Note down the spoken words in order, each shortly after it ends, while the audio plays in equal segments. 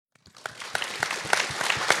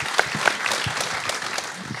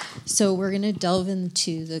So we're going to delve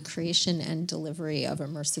into the creation and delivery of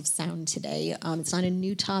immersive sound today. It's not a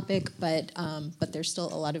new topic, but there's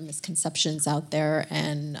still a lot of misconceptions out there,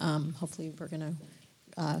 and hopefully we're going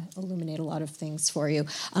to illuminate a lot of things for you.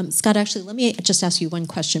 Scott, actually, let me just ask you one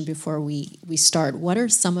question before we start. What are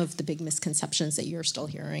some of the big misconceptions that you're still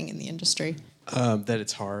hearing in the industry? That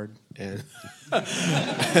it's hard, and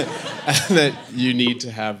that you need to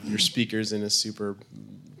have your speakers in a super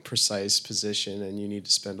precise position, and you need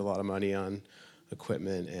to spend a lot of money on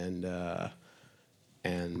equipment, and that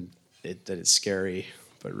it's scary,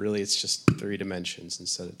 but really it's just 3 dimensions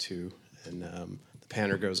instead of 2, and the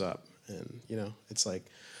panner goes up, and it's like,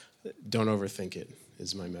 don't overthink it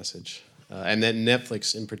is my message. And then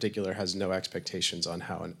Netflix in particular has no expectations on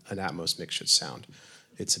how an Atmos mix should sound.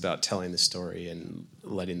 It's about telling the story and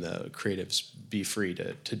letting the creatives be free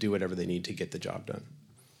to do whatever they need to get the job done.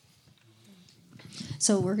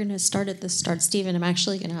 So we're going to start at the start. Stephen, I'm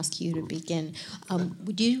actually going to ask you to begin.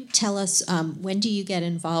 Would you tell us when do you get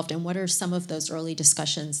involved, and what are some of those early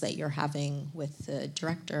discussions that you're having with the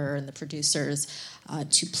director and the producers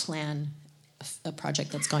to plan a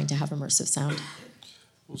project that's going to have immersive sound?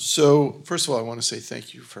 So first of all, I want to say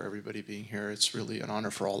thank you for everybody being here. It's really an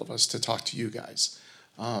honor for all of us to talk to you guys.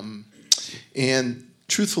 And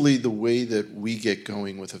truthfully, the way that we get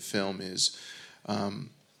going with a film is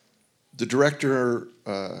the director,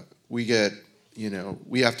 we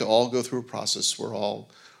have to all go through a process. We're all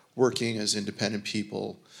working as independent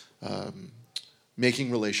people,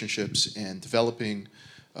 making relationships and developing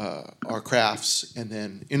our crafts, and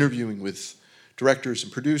then interviewing with directors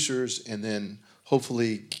and producers, and then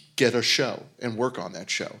hopefully get a show and work on that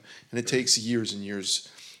show. And it takes years and years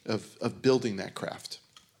of building that craft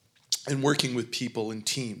and working with people in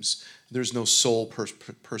teams. There's no sole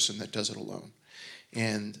person that does it alone.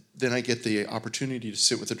 And then I get the opportunity to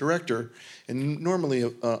sit with the director, and normally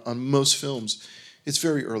on most films, it's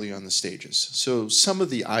very early on the stages. So some of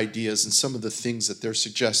the ideas and some of the things that they're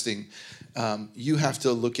suggesting, you have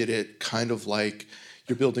to look at it kind of like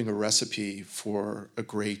you're building a recipe for a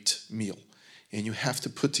great meal. And you have to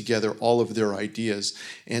put together all of their ideas.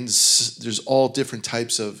 And there's all different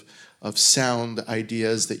types of sound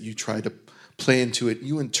ideas that you try to play into it.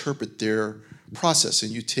 You interpret their process,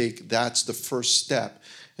 and that's the first step.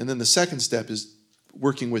 And then the second step is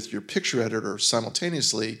working with your picture editor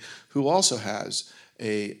simultaneously, who also has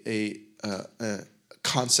a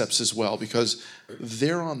concepts as well, because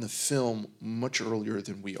they're on the film much earlier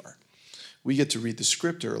than we are. We get to read the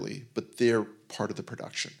script early, but they're part of the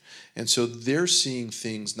production. And so they're seeing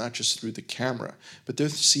things not just through the camera, but they're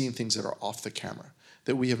seeing things that are off the camera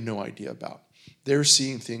that we have no idea about. They're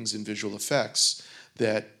seeing things in visual effects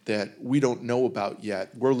that we don't know about yet.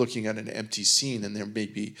 We're looking at an empty scene, and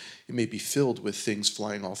it may be filled with things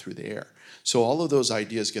flying all through the air. So all of those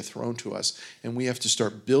ideas get thrown to us, and we have to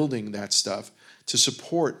start building that stuff to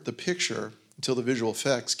support the picture until the visual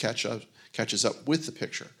effects catches up with the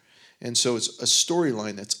picture. And so it's a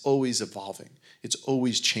storyline that's always evolving. It's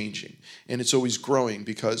always changing, and it's always growing,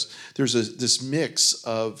 because there's this mix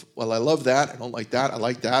of, well, I love that, I don't like that, I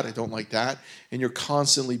like that, I don't like that, and you're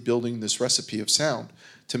constantly building this recipe of sound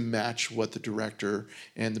to match what the director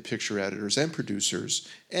and the picture editors and producers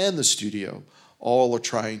and the studio all are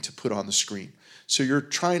trying to put on the screen. So you're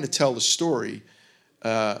trying to tell the story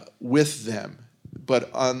with them, but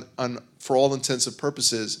for all intents and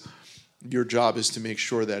purposes, your job is to make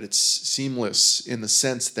sure that it's seamless in the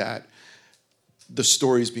sense that the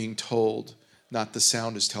story is being told, not the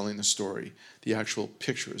sound is telling the story. The actual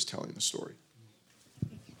picture is telling the story.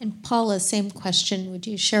 And Paula, same question. Would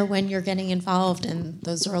you share when you're getting involved in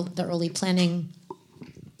the early planning?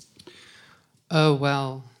 Oh,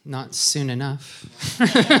 well, not soon enough.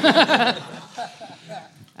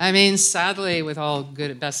 I mean, sadly, with all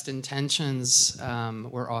good, best intentions,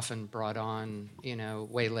 we're often brought on,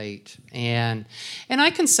 way late. And I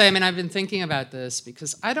can say, I've been thinking about this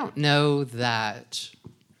because I don't know that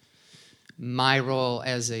my role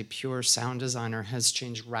as a pure sound designer has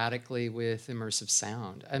changed radically with immersive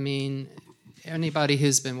sound. Anybody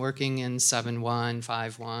who's been working in 7.1,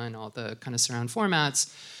 5.1, all the kind of surround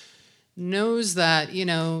formats, knows that,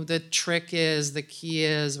 the key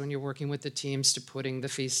is when you're working with the teams to putting the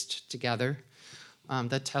feast together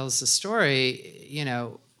that tells the story,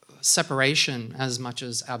 separation as much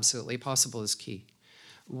as absolutely possible is key.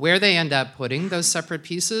 Where they end up putting those separate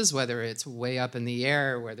pieces, whether it's way up in the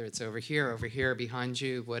air, whether it's over here, behind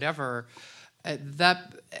you, whatever,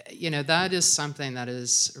 that is something that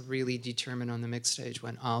is really determined on the mix stage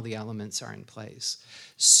when all the elements are in place.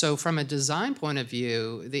 So from a design point of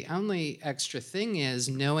view, the only extra thing is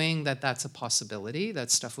knowing that that's a possibility,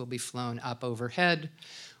 that stuff will be flown up overhead,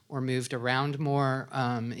 or moved around more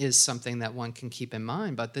is something that one can keep in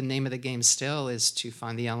mind. But the name of the game still is to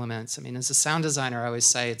find the elements. I mean, as a sound designer, I always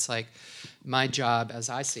say it's like my job, as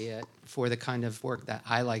I see it, for the kind of work that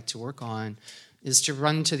I like to work on, is to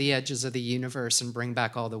run to the edges of the universe and bring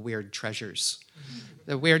back all the weird treasures.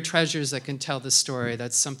 The weird treasures that can tell the story,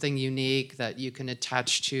 that's something unique that you can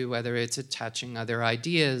attach to, whether it's attaching other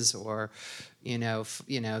ideas or,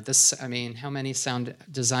 this, I mean, how many sound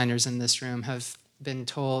designers in this room have been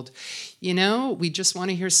told, we just want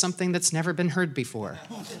to hear something that's never been heard before.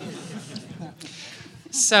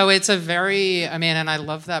 So it's and I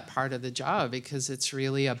love that part of the job because it's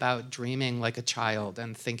really about dreaming like a child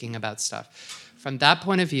and thinking about stuff. From that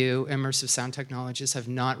point of view, immersive sound technologies have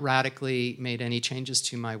not radically made any changes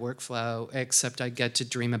to my workflow, except I get to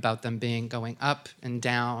dream about them going up and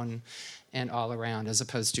down and all around, as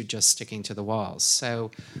opposed to just sticking to the walls.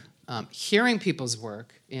 So hearing people's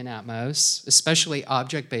work in Atmos, especially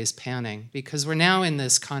object-based panning, because we're now in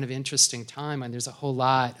this kind of interesting time when there's a whole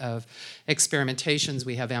lot of experimentations.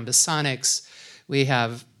 We have ambisonics, we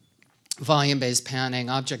have volume-based panning,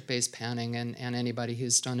 object-based panning, and anybody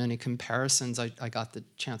who's done any comparisons, I got the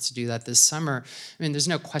chance to do that this summer. I mean, there's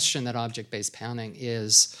no question that object-based panning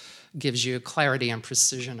gives you clarity and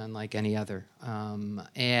precision unlike any other.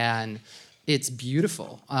 And it's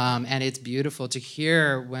beautiful. And it's beautiful to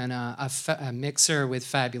hear when a mixer with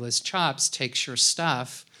fabulous chops takes your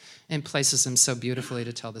stuff and places them so beautifully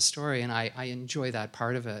to tell the story. And I enjoy that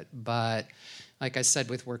part of it. But like I said,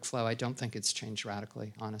 with workflow, I don't think it's changed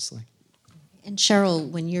radically, honestly. And Cheryl,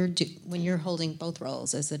 when you're holding both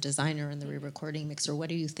roles as a designer and the re-recording mixer,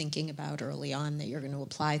 what are you thinking about early on that you're going to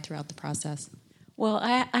apply throughout the process? Well,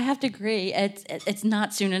 I have to agree. It's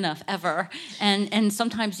not soon enough ever, and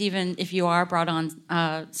sometimes even if you are brought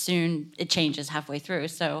on soon, it changes halfway through.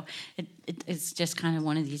 So it's just kind of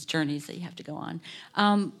one of these journeys that you have to go on.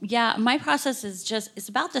 My process is it's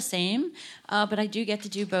about the same, but I do get to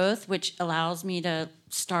do both, which allows me to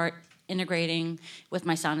start integrating with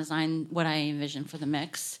my sound design what I envision for the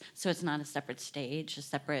mix. So it's not a separate stage, a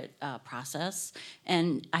separate process.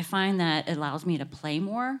 And I find that it allows me to play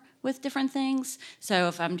more with different things. So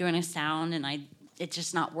if I'm doing a sound and it's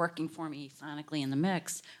just not working for me sonically in the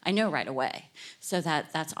mix, I know right away. So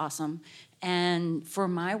that's awesome. And for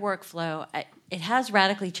my workflow, it has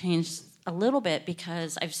radically changed a little bit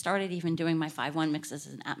because I've started even doing my 5.1 mixes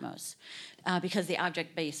in Atmos. Because the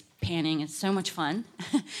object-based panning is so much fun.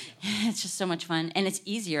 It's just so much fun. And it's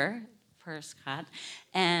easier per Scott.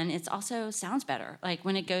 And it also sounds better. Like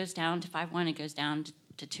when it goes down to 5.1, it goes down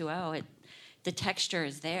to 2.0, the texture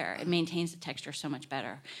is there. It maintains the texture so much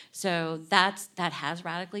better. So that has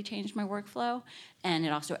radically changed my workflow. And it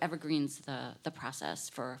also evergreens the process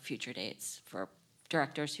for future dates, for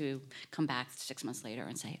directors who come back 6 months later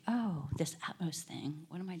and say, "Oh, this Atmos thing,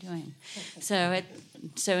 what am I doing?" So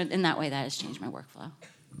in that way, that has changed my workflow.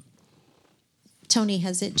 Tony,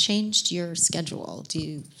 has it changed your schedule? Do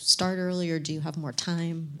you start earlier? Do you have more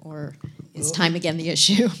time, or is time again the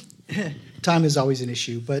issue? Time is always an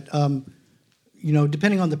issue, but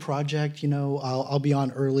depending on the project, I'll be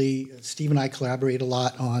on early. Steve and I collaborate a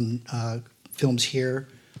lot on films here,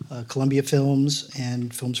 Columbia Films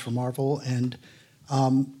and films for Marvel, and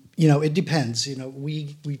it depends.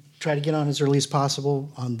 We try to get on as early as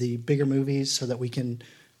possible on the bigger movies so that we can,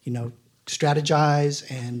 strategize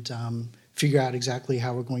and figure out exactly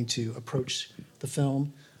how we're going to approach the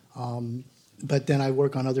film. But then I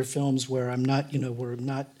work on other films where I'm not, we're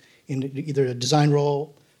not in either a design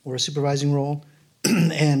role or a supervising role,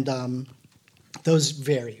 and those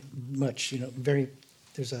vary much.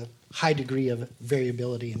 There's a high degree of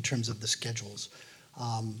variability in terms of the schedules.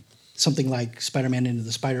 Something like Spider-Man Into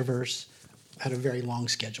the Spider-Verse had a very long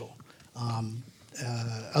schedule.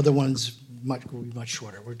 Other ones will be much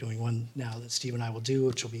shorter. We're doing one now that Steve and I will do,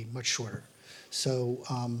 which will be much shorter. So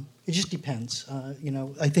it just depends.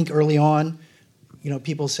 I think early on,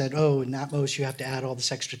 people said, "Oh, in Atmos you have to add all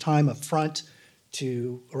this extra time up front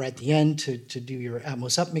or at the end to do your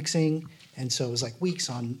Atmos up mixing," and so it was like weeks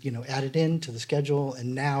on added in to the schedule.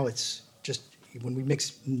 And now it's just when we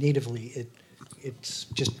mix natively, it's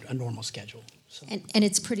just a normal schedule. So. And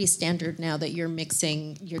it's pretty standard now that you're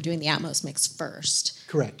doing the Atmos mix first.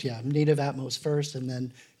 Correct, yeah. Native Atmos first, and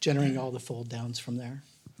then generating all the fold downs from there.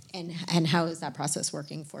 And how is that process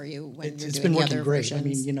working for you when you're it's doing been the working other great.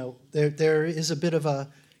 versions? I mean, there is a bit of a,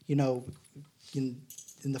 in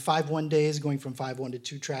the 5.1 days, going from 5.1 to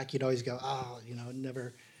 2-track, you'd always go, it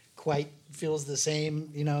never quite feels the same,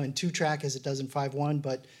 in 2-track as it does in 5.1,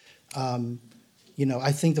 but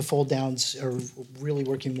I think the fold downs are really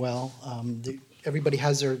working well. Everybody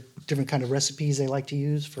has their different kind of recipes they like to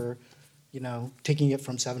use for taking it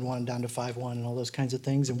from 7/1 down to 5/1 and all those kinds of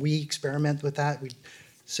things. And we experiment with that. We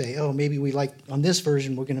say, oh, maybe we like, on this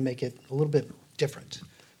version, we're going to make it a little bit different.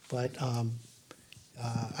 But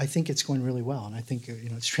I think it's going really well, and I think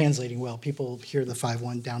it's translating well. People hear the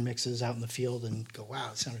 5/1 down mixes out in the field and go,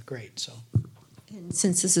 wow, it sounded great. So. And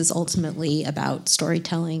since this is ultimately about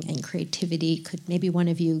storytelling and creativity, could maybe one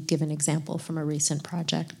of you give an example from a recent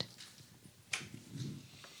project?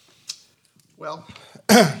 Well,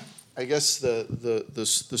 I guess the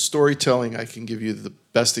storytelling I can give you the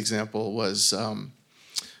best example was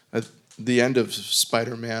at the end of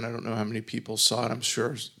Spider-Man. I don't know how many people saw it. I'm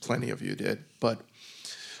sure plenty of you did. But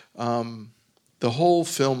the whole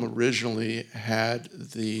film originally had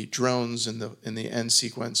the drones in the end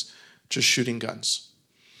sequence just shooting guns.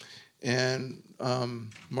 And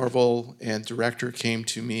Marvel and director came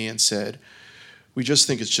to me and said, we just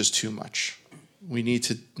think it's just too much. We need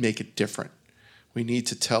to make it different. We need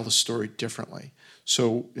to tell the story differently.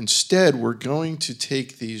 So instead, we're going to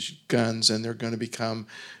take these guns and they're going to become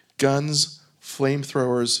guns,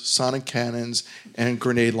 flamethrowers, sonic cannons, and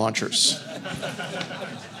grenade launchers.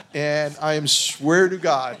 And I swear to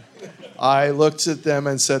God, I looked at them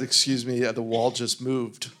and said, excuse me, the wall just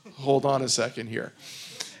moved. Hold on a second here.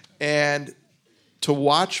 And to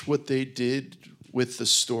watch what they did with the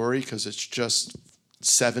story, because it's just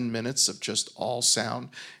 7 minutes of just all sound,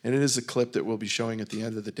 and it is a clip that we'll be showing at the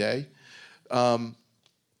end of the day,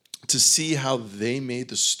 to see how they made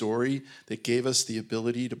the story that gave us the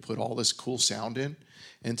ability to put all this cool sound in,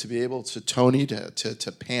 and to be able to Tony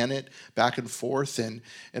to pan it back and forth, and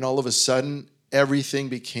all of a sudden everything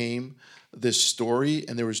became this story,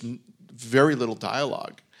 and there was very little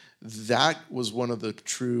dialogue. That was one of the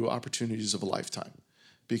true opportunities of a lifetime,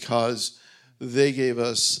 because they gave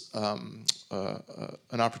us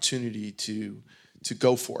an opportunity to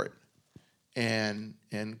go for it, and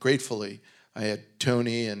gratefully I had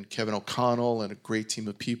Tony and Kevin O'Connell and a great team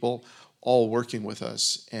of people all working with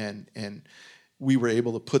us, and we were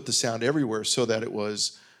able to put the sound everywhere so that it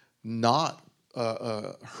was not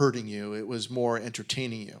hurting you, it was more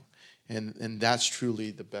entertaining you. And that's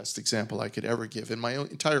truly the best example I could ever give. In my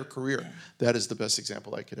entire career, that is the best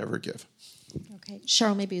example I could ever give. Okay.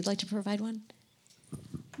 Cheryl, maybe you'd like to provide one?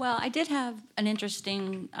 Well, I did have an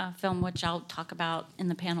interesting film, which I'll talk about in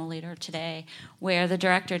the panel later today, where the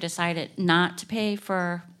director decided not to pay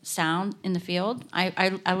for sound in the field.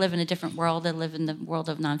 I live in a different world. I live in the world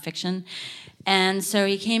of nonfiction. And so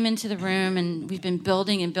he came into the room, and we've been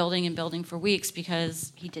building and building and building for weeks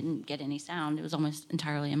because he didn't get any sound. It was almost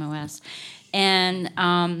entirely MOS. And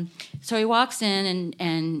so he walks in,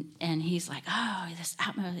 and he's like, oh, this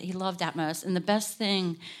Atmos. He loved Atmos. And the best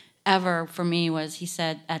thing ever for me was he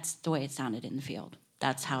said, that's the way it sounded in the field.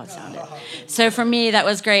 That's how it sounded. So for me, that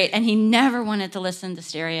was great. And he never wanted to listen to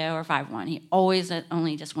stereo or 5/1. He always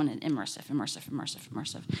only just wanted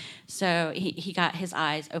immersive. So he got his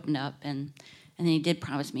eyes opened up, and then he did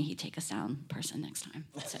promise me he'd take a sound person next time.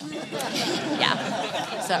 So,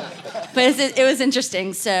 yeah. So, but it was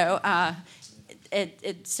interesting. So,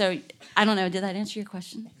 so I don't know. Did that answer your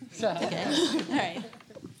question? Okay. All right.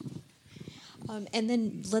 And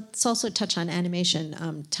then let's also touch on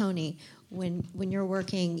animation. Tony, when you're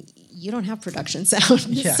working, you don't have production sound.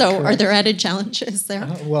 Yeah, so correct. Are there added challenges there?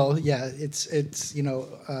 Well, yeah, it's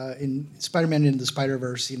in Spider-Man Into the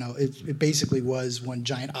Spider-Verse, it basically was one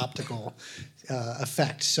giant optical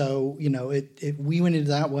effect. So, we went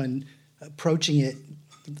into that one approaching it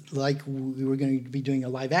like we were going to be doing a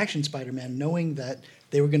live-action Spider-Man, knowing that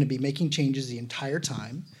they were going to be making changes the entire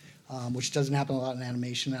time. Which doesn't happen a lot in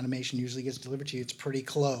animation. Animation usually gets delivered to you. It's pretty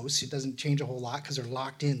close. It doesn't change a whole lot because they're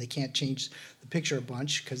locked in. They can't change the picture a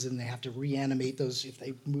bunch because then they have to reanimate those. If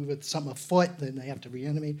they move something a foot, then they have to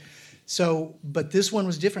reanimate. So, but this one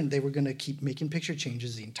was different. They were going to keep making picture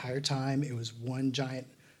changes the entire time. It was one giant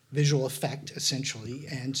visual effect, essentially.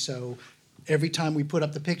 And so every time we put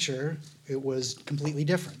up the picture, it was completely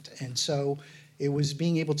different. And so it was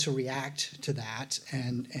being able to react to that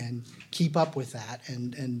and keep up with that,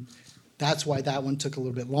 and that's why that one took a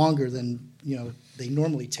little bit longer than they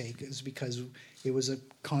normally take, is because it was a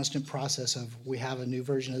constant process of we have a new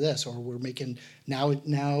version of this, or we're making now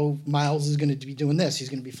Miles is going to be doing this. He's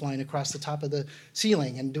going to be flying across the top of the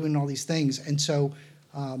ceiling and doing all these things, and so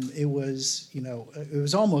it was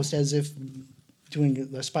almost as if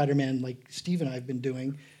doing the Spider-Man like Steve and I have been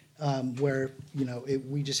doing. Where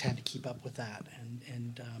we just had to keep up with that,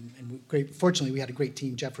 fortunately we had a great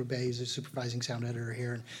team. Jeff Roubaix is a supervising sound editor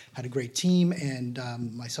here, and had a great team, and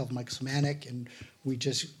myself and Michael Semanek, and we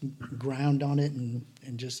just ground on it and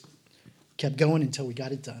just kept going until we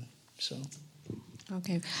got it done. So,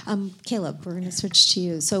 Okay, Caleb, we're going to switch to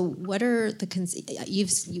you. So, what are the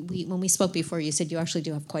when we spoke before, you said you actually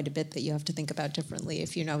do have quite a bit that you have to think about differently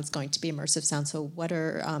if you know it's going to be immersive sound. So, what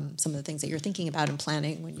are some of the things that you're thinking about and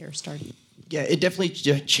planning when you're starting? Yeah, it definitely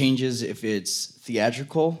changes if it's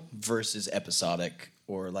theatrical versus episodic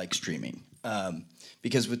or like streaming.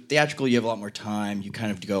 Because with theatrical, you have a lot more time. You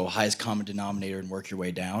kind of go highest common denominator and work your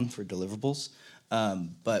way down for deliverables.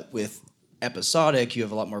 But with episodic, you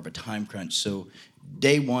have a lot more of a time crunch. So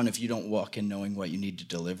day one, if you don't walk in knowing what you need to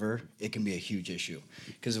deliver, it can be a huge issue.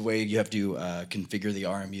 Because the way you have to configure the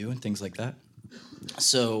RMU and things like that.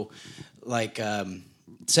 So like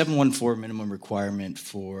 714 minimum requirement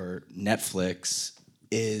for Netflix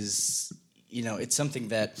is, it's something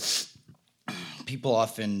that people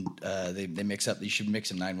often they mix up. You should mix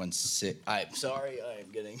a 916. I'm sorry, I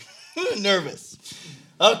am getting nervous.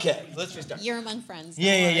 Okay, let's restart. You're among friends.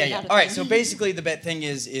 Yeah. All right, so basically the thing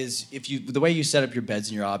is if the way you set up your beds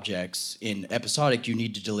and your objects in episodic, you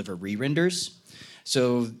need to deliver re-renders.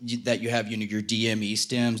 So that you have your DME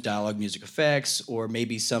stems, dialogue music effects, or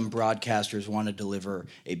maybe some broadcasters want to deliver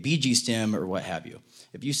a BG stem or what have you.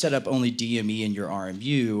 If you set up only DME in your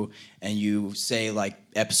RMU and you say like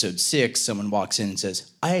episode 6, someone walks in and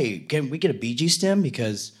says, "Hey, can we get a BG stem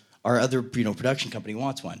because our other production company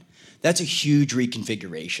wants one?" That's a huge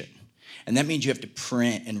reconfiguration. And that means you have to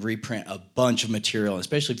print and reprint a bunch of material,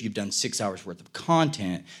 especially if you've done 6 hours worth of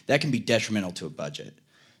content. That can be detrimental to a budget.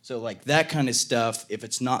 So like that kind of stuff, if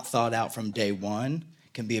it's not thought out from day one,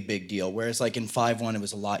 can be a big deal. Whereas like in 5.1, it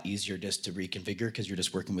was a lot easier just to reconfigure because you're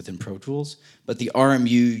just working within Pro Tools. But the RMU,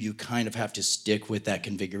 you kind of have to stick with that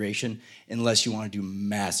configuration unless you want to do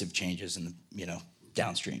massive changes in the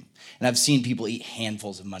downstream. And I've seen people eat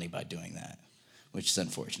handfuls of money by doing that, which is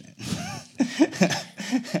unfortunate.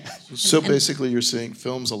 So basically, you're saying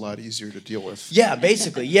film's a lot easier to deal with. Yeah,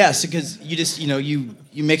 basically, yes, because you just you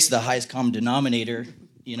mix the highest common denominator.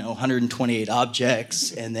 128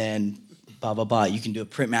 objects, and then blah, blah, blah. You can do a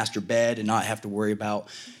print master bed and not have to worry about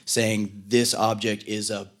saying this object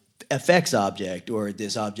is a FX object or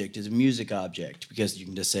this object is a music object, because you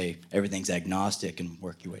can just say everything's agnostic and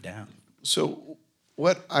work your way down. So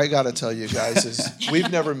what I got to tell you guys is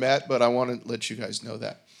we've never met, but I want to let you guys know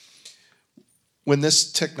that. When this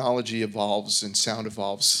technology evolves and sound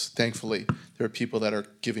evolves, thankfully, there are people that are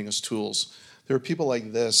giving us tools. There are people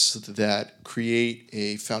like this that create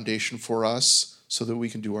a foundation for us so that we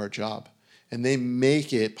can do our job. And they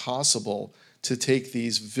make it possible to take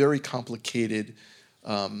these very complicated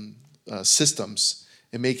systems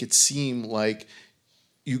and make it seem like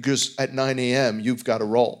you just, at 9 a.m., you've got to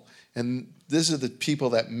roll. And these are the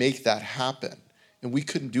people that make that happen. And we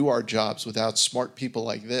couldn't do our jobs without smart people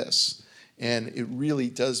like this. And it really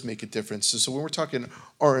does make a difference. So when we're talking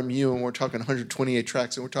RMU and we're talking 128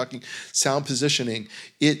 tracks and we're talking sound positioning,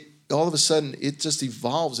 it all of a sudden it just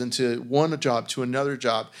evolves into one job to another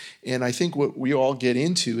job. And I think what we all get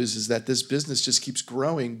into is that this business just keeps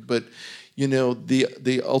growing. But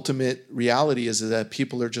the ultimate reality is that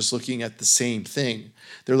people are just looking at the same thing.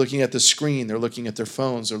 They're looking at the screen, they're looking at their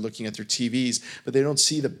phones, they're looking at their TVs, but they don't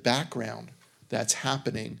see the background that's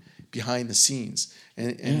happening behind the scenes.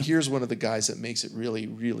 And here's one of the guys that makes it really,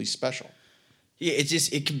 really special. Yeah,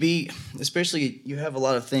 it could be, especially, you have a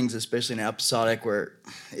lot of things, especially in episodic, where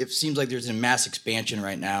it seems like there's a mass expansion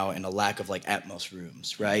right now and a lack of like Atmos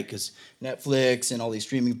rooms, right? Because Netflix and all these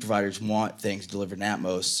streaming providers want things delivered in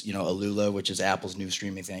Atmos. Alula, which is Apple's new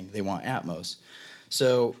streaming thing, they want Atmos.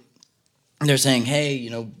 So they're saying, hey,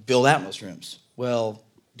 build Atmos rooms. Well,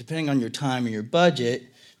 depending on your time and your budget,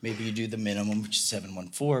 maybe you do the minimum, which is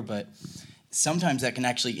 714, but sometimes that can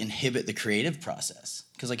actually inhibit the creative process.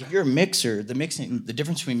 Because like if you're a mixer, the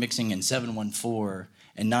difference between mixing in 714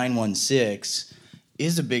 and 916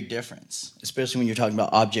 is a big difference, especially when you're talking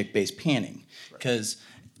about object-based panning. Because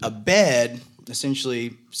a bed,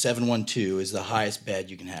 essentially 712 is the highest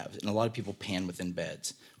bed you can have. And a lot of people pan within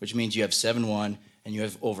beds, which means you have 7.1 and you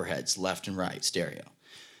have overheads, left and right, stereo.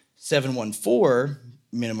 714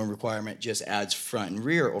 minimum requirement just adds front and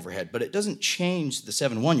rear overhead, but it doesn't change the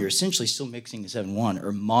 7.1. You're essentially still mixing the 7.1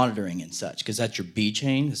 or monitoring and such, because that's your B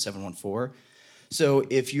chain, the 714. So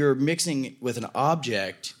if you're mixing with an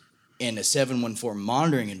object in a 714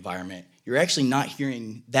 monitoring environment, you're actually not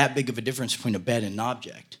hearing that big of a difference between a bed and an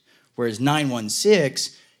object. Whereas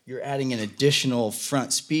 916, you're adding an additional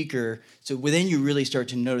front speaker, so then you really start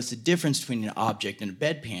to notice the difference between an object and a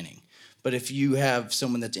bed panning. But if you have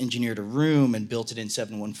someone that's engineered a room and built it in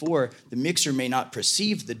 714, the mixer may not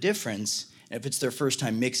perceive the difference. And if it's their first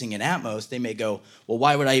time mixing in Atmos, they may go, well,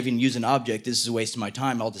 why would I even use an object? This is a waste of my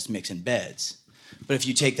time. I'll just mix in beds. But if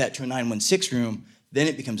you take that to a 916 room, then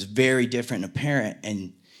it becomes very different and apparent,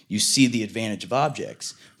 and you see the advantage of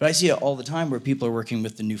objects. But I see it all the time where people are working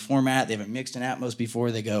with the new format. They haven't mixed in Atmos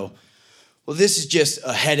before. They go, well, this is just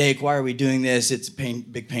a headache. Why are we doing this? It's a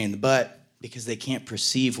big pain in the butt, because they can't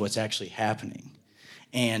perceive what's actually happening.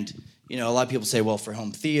 And a lot of people say, well, for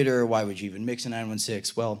home theater, why would you even mix a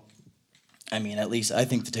 916? Well, I mean, at least I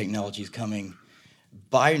think the technology is coming.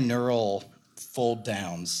 Binaural fold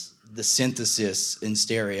downs, the synthesis in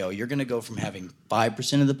stereo, you're going to go from having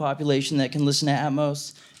 5% of the population that can listen to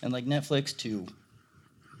Atmos and like Netflix to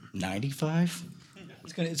 95.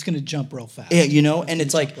 It's gonna jump real fast. Yeah, and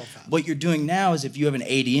it's like what you're doing now is if you have an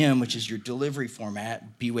ADM, which is your delivery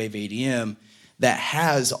format, B-Wave ADM, that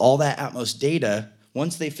has all that Atmos data.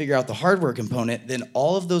 Once they figure out the hardware component, then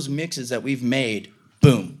all of those mixes that we've made,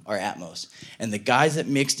 boom, are Atmos. And the guys that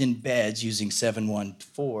mixed in beds using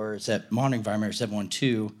 714, monitoring environment, or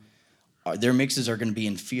 712, their mixes are going to be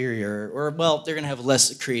inferior, or they're going to have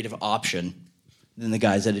less creative option than the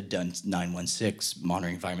guys that had done 916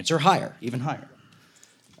 monitoring environments, or higher, even higher.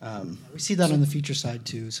 We see that on the feature side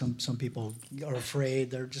too. Some people are afraid.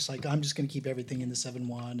 They're just like, I'm just going to keep everything in the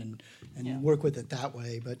 7.1 and work with it that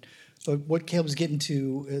way. But what Caleb's getting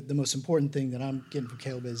to, the most important thing that I'm getting from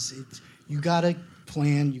Caleb is you got to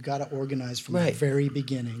plan, you got to organize from the very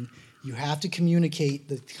beginning. You have to communicate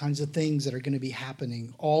the kinds of things that are going to be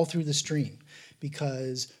happening all through the stream,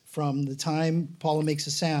 because from the time Paula makes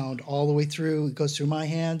a sound all the way through, it goes through my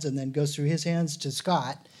hands and then goes through his hands to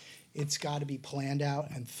Scott. It's got to be planned out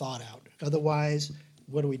and thought out. Otherwise,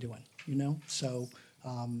 what are we doing? So,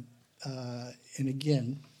 and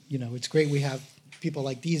again, it's great we have people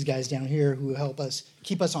like these guys down here who help us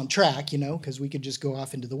keep us on track, because we could just go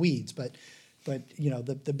off into the weeds. But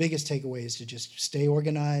the biggest takeaway is to just stay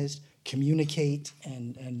organized, communicate,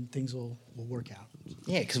 and things will work out.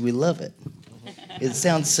 Yeah, because we love it. It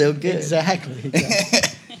sounds so good. Exactly.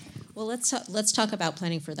 Well, let's talk about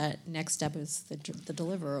planning for that next step, is the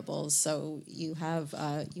deliverables. So you have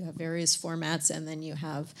various formats, and then you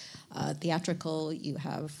have theatrical, you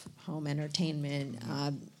have home entertainment.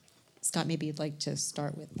 Scott, maybe you'd like to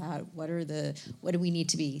start with that. What do we need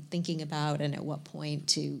to be thinking about, and at what point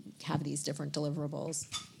to have these different deliverables?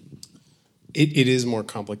 It is more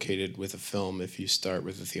complicated with a film if you start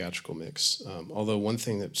with a theatrical mix. Although one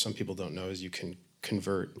thing that some people don't know is you can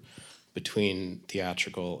convert between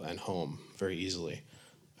theatrical and home very easily.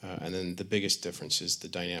 And then the biggest difference is the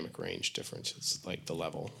dynamic range difference. It's like the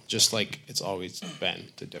level, just like it's always been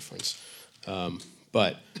the difference.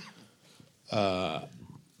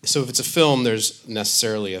 So if it's a film, there's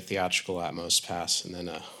necessarily a theatrical Atmos pass and then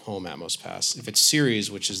a home Atmos pass. If it's series,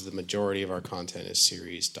 which is the majority of our content is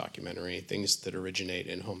series, documentary, things that originate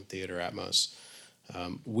in home theater Atmos,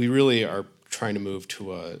 we really are trying to move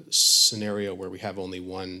to a scenario where we have only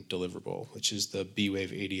one deliverable, which is the B-Wave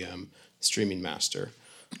ADM streaming master.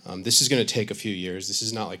 This is going to take a few years. This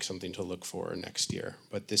is not like something to look for next year,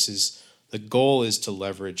 but the goal is to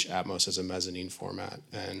leverage Atmos as a mezzanine format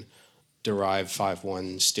and derive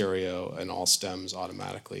 5.1 stereo and all stems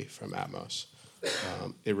automatically from Atmos.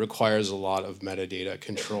 It requires a lot of metadata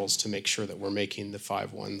controls to make sure that we're making the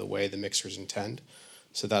 5.1 the way the mixers intend.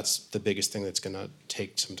 So that's the biggest thing that's going to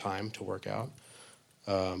take some time to work out.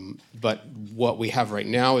 But what we have right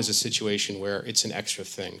now is a situation where it's an extra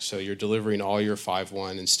thing. So you're delivering all your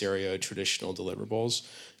 5.1 and stereo traditional deliverables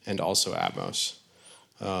and also Atmos.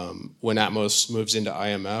 When Atmos moves into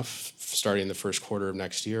IMF, starting the first quarter of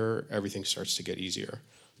next year, everything starts to get easier.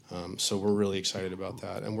 So we're really excited about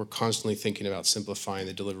that. And we're constantly thinking about simplifying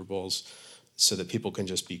the deliverables so that people can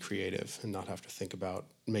just be creative and not have to think about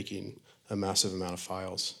making a massive amount of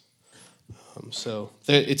files.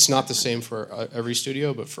 It's not the same for every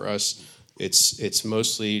studio, but for us, it's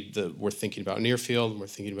mostly we're thinking about near field, and we're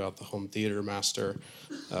thinking about the home theater master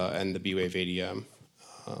and the B-Wave ADM.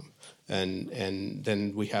 And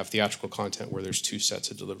then we have theatrical content where there's two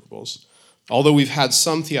sets of deliverables. Although we've had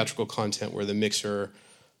some theatrical content where the mixer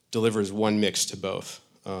delivers one mix to both,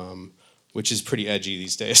 which is pretty edgy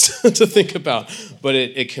these days to think about, but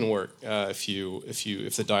it can work if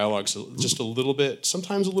the dialogue's just a little bit,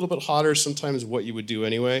 sometimes a little bit hotter, sometimes what you would do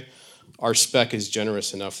anyway. Our spec is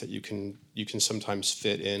generous enough that you can sometimes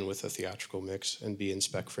fit in with a theatrical mix and be in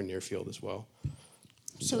spec for near field as well.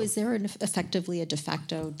 So is there effectively a de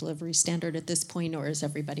facto delivery standard at this point, or is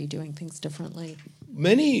everybody doing things differently?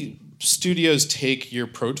 Many studios take your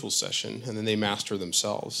Pro Tools session and then they master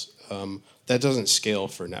themselves. That doesn't scale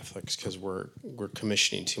for Netflix because we're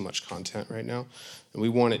commissioning too much content right now. And we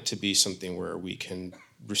want it to be something where we can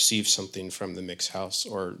receive something from the mix house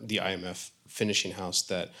or the IMF finishing house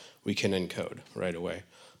that we can encode right away.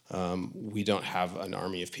 we don't have an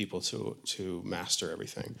army of people to master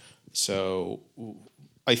everything. So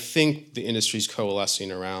I think the industry's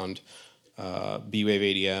coalescing around B-Wave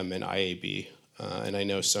ADM and IAB, and I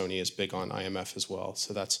know Sony is big on IMF as well.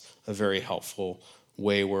 So that's a very helpful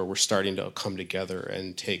way where we're starting to come together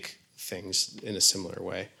and take things in a similar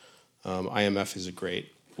way. IMF is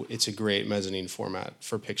a great mezzanine format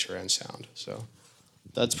for picture and sound. So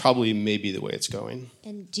that's probably maybe the way it's going.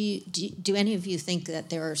 And do any of you think that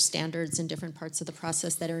there are standards in different parts of the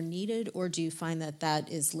process that are needed, or do you find that that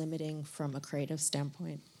is limiting from a creative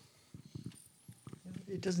standpoint?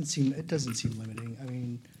 It doesn't seem limiting. I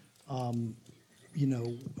mean,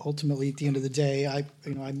 ultimately at the end of the day, I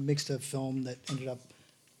mixed a film that ended up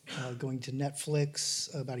going to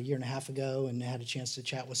Netflix about a year and a half ago, and had a chance to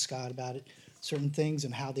chat with Scott about it, certain things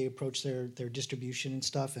and how they approach their distribution and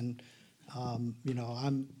stuff. And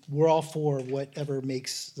we're all for whatever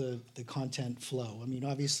makes the content flow. I mean,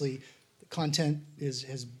 obviously, the content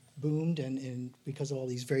has boomed and because of all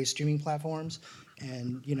these various streaming platforms,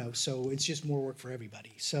 and so it's just more work for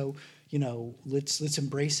everybody. So let's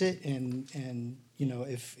embrace it, and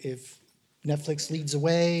if Netflix leads the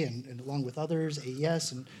way, and along with others,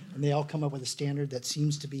 AES, and they all come up with a standard that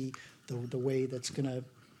seems to be the way that's going to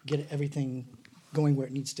get everything going where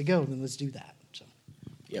it needs to go, then let's do that. So.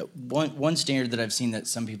 Yeah, one standard that I've seen that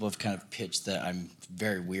some people have kind of pitched that I'm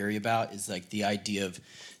very weary about is like the idea of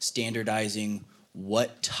standardizing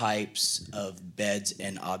what types of beds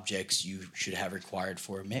and objects you should have required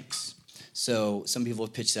for a mix. So some people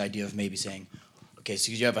have pitched the idea of maybe saying, okay,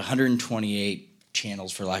 so you have 128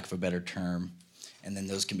 channels, for lack of a better term, and then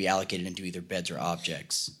those can be allocated into either beds or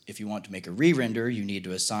objects. If you want to make a re-render, you need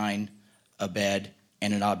to assign a bed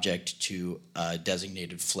and an object to a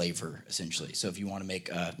designated flavor, essentially. So if you want to make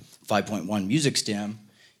a 5.1 music stem,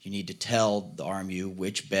 you need to tell the RMU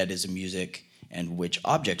which bed is a music and which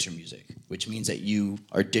objects are music, which means that you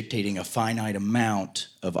are dictating a finite amount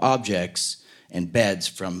of objects and beds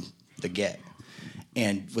from the get.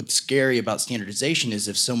 And what's scary about standardization is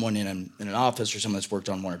if someone in an office or someone that's worked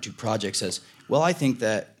on one or two projects says, well, I think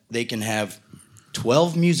that they can have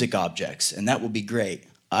 12 music objects, and that will be great.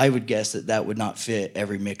 I would guess that would not fit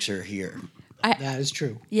every mixer here. That is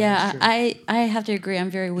true. Yeah, That is true. I have to agree. I'm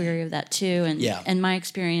very weary of that too, and my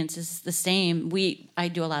experience is the same. I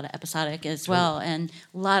do a lot of episodic as well, and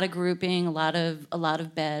a lot of grouping, a lot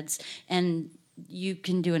of beds, and you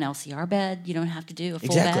can do an LCR bed. You don't have to do a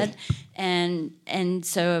full bed, and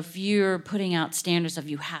so if you're putting out standards of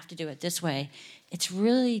you have to do it this way, it's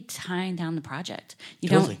really tying down the project. You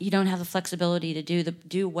don't have the flexibility to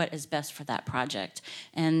do what is best for that project,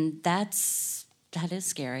 and that is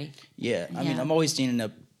scary. Yeah, I mean, I'm always standing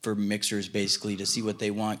up for mixers basically to see what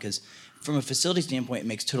they want, because from a facility standpoint, it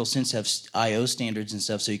makes total sense to have I/O standards and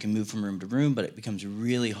stuff so you can move from room to room, but it becomes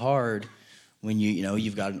really hard when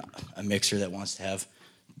you've got a mixer that wants to have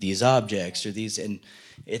these objects or these, and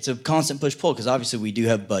it's a constant push-pull, because obviously we do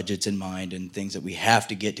have budgets in mind and things that we have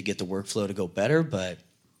to get the workflow to go better, but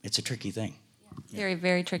it's a tricky thing. Very,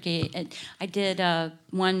 very tricky. I did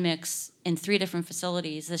one mix in 3 different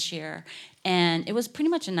facilities this year, and it was pretty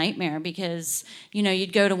much a nightmare because,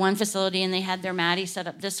 you'd go to one facility and they had their MADI set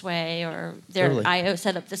up this way or their I/O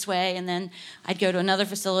set up this way, and then I'd go to another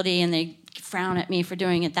facility and they frown at me for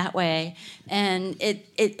doing it that way. And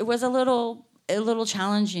it was a little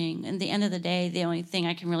challenging. At the end of the day, the only thing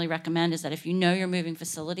I can really recommend is that if you're moving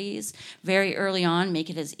facilities, very early on, make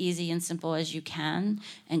it as easy and simple as you can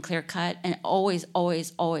and clear cut, and always,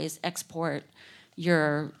 always, always export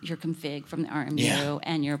your config from the RMU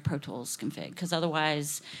and your Pro Tools config, because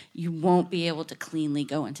otherwise you won't be able to cleanly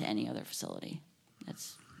go into any other facility.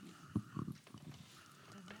 That's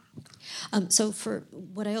So for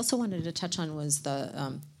what I also wanted to touch on was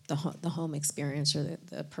the home experience or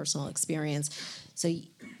the personal experience. So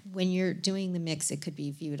when you're doing the mix, it could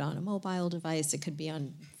be viewed on a mobile device. It could be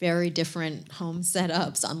on very different home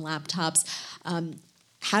setups, on laptops.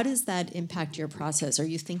 How does that impact your process? Are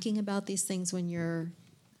you thinking about these things when you're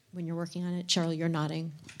working on it? Cheryl, you're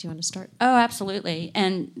nodding. Do you want to start? Oh, absolutely.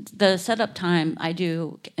 And the setup time I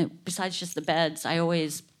do, besides just the beds, I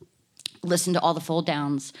always listen to all the fold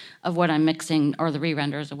downs of what I'm mixing or the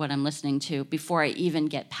re-renders of what I'm listening to before I even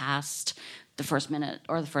get past the first minute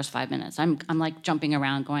or the first 5 minutes. I'm like jumping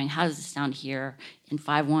around going, how does this sound here in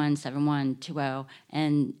 5.1, 7.1, 2.0,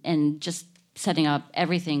 and just setting up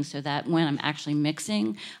everything so that when I'm actually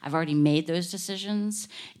mixing, I've already made those decisions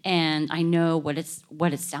and I know what it's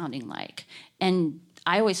sounding like. And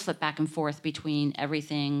I always flip back and forth between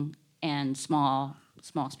everything and small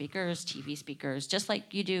small speakers, TV speakers, just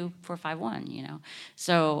like you do for 5.1, you know.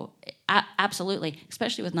 So absolutely,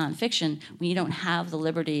 especially with nonfiction, when you don't have the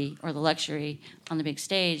liberty or the luxury on the big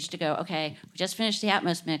stage to go, okay, we just finished the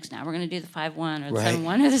Atmos mix, now we're going to do the 5.1 or the Right.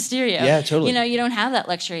 7.1 or the stereo. Yeah, totally. You know, you don't have that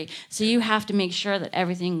luxury. So you have to make sure that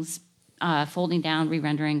everything's folding down,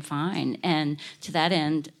 re-rendering fine. And to that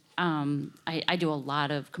end, I do a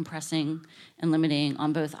lot of compressing and limiting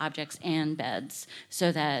on both objects and beds,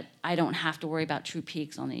 so that I don't have to worry about true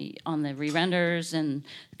peaks on the re-renders, and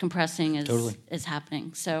compressing is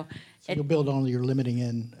happening. So You'll build on your limiting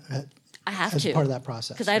in I have as to, part of that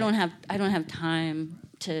process. because I don't have time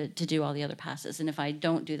to do all the other passes, and if I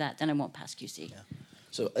don't do that, then I won't pass QC. Yeah.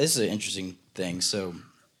 So this is an interesting thing. So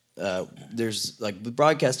there's like with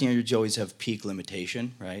broadcasting, you always have peak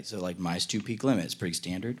limitation, right? So like -2 peak limit is pretty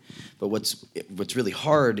standard. But what's really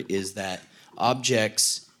hard is that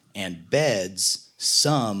objects and beds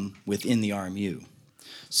sum within the RMU.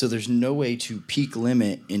 So there's no way to peak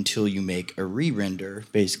limit until you make a re-render,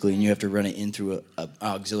 basically, and you have to run it in through a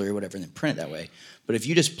auxiliary or whatever and then print it that way. But if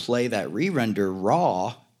you just play that re-render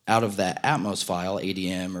raw out of that Atmos file,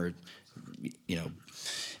 ADM, or you know,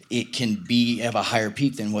 it can have a higher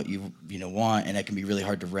peak than what you want, and it can be really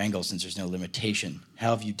hard to wrangle since there's no limitation. How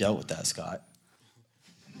have you dealt with that, Scott?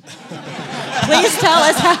 Please tell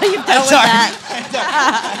us how you've dealt with that.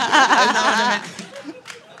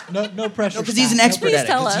 No pressure. No, because he's an Scott. expert Please at it.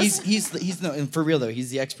 tell 'Cause us. He's no, and for real though, he's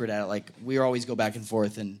the expert at it. Like we always go back and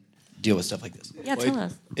forth and deal with stuff like this. Yeah, tell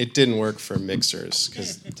us. It didn't work for mixers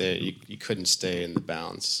because you couldn't stay in the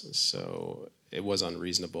bounds, so it was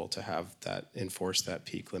unreasonable to have that enforce that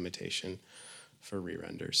peak limitation for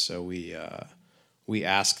re-renders. So we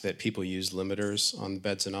ask that people use limiters on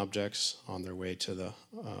beds and objects on their way to the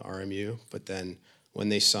RMU, but then when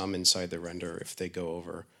they sum inside the render, if they go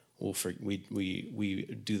over, we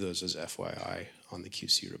do those as FYI on the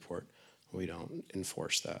QC report. We don't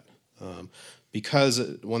enforce that. Because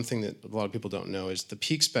one thing that a lot of people don't know is the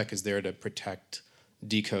peak spec is there to protect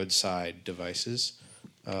decode side devices.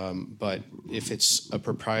 But if it's a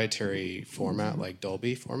proprietary format like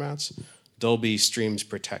Dolby formats, Dolby streams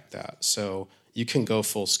protect that. So you can go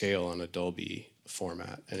full scale on a Dolby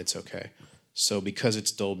format and it's okay. So because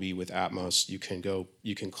it's Dolby with Atmos, you can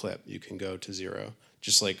clip, you can go to 0,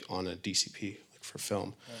 just like on a DCP like for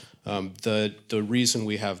film. Right. The reason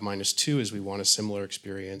we have -2 is we want a similar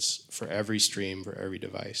experience for every stream, for every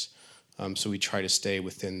device. So we try to stay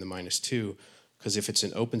within the -2, because if it's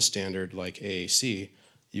an open standard like AAC,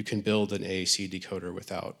 you can build an AAC decoder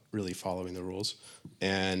without really following the rules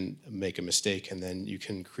and make a mistake, and then you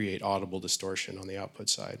can create audible distortion on the output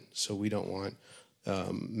side. So we don't want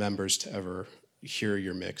members to ever hear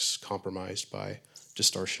your mix compromised by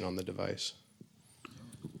distortion on the device.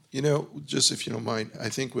 You know, just if you don't mind, I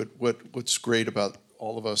think what's great about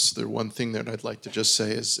all of us, the one thing that I'd like to just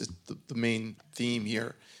say is the main theme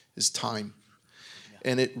here is time.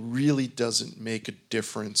 And it really doesn't make a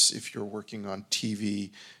difference if you're working on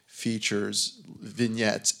TV, features,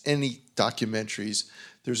 vignettes, any documentaries.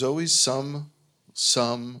 There's always some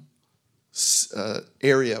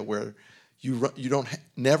area where you don't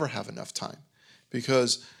never have enough time,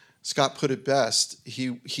 because Scott put it best.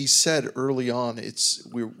 He said early on,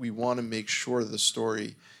 we want to make sure the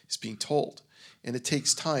story is being told. And it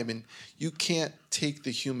takes time, and you can't take the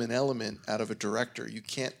human element out of a director. You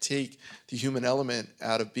can't take the human element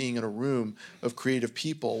out of being in a room of creative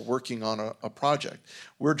people working on a project.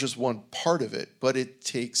 We're just one part of it, but it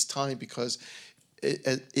takes time because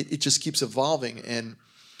it just keeps evolving, and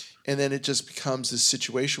then it just becomes this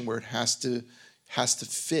situation where it has to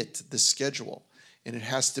fit the schedule, and it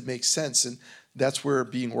has to make sense, and that's where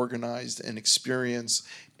being organized and experience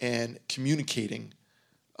and communicating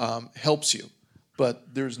helps you.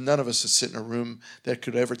 But there's none of us that sit in a room that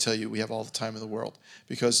could ever tell you we have all the time in the world,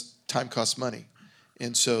 because time costs money.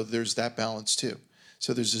 And so there's that balance too.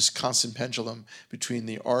 So there's this constant pendulum between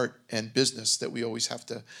the art and business that we always have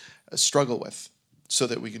to struggle with, so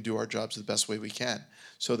that we can do our jobs the best way we can,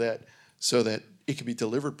 so that it can be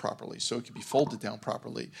delivered properly, so it can be folded down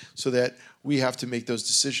properly, so that we have to make those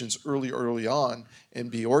decisions early on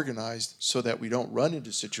and be organized so that we don't run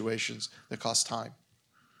into situations that cost time.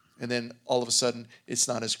 And then all of a sudden, it's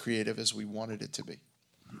not as creative as we wanted it to be.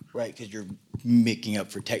 Right, because you're making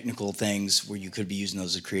up for technical things where you could be using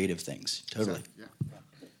those as creative things. Totally. Yeah.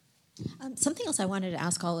 Something else I wanted to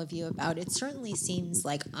ask all of you about, it certainly seems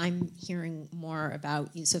like I'm hearing more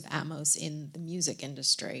about use of Atmos in the music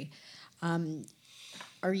industry.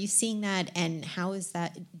 Are you seeing that, and how is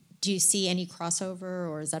that? Do you see any crossover,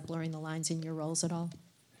 or is that blurring the lines in your roles at all?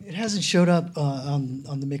 It hasn't showed up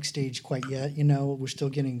on the mix stage quite yet. You know, we're still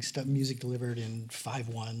getting music delivered in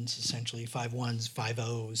 5/1s, essentially 5/1s,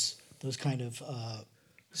 5/0s, those kind of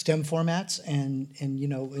stem formats. And you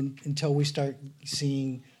know, until we start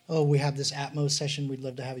seeing, oh, we have this Atmos session, we'd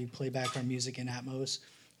love to have you play back our music in Atmos.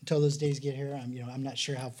 Until those days get here, I'm not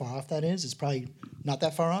sure how far off that is. It's probably not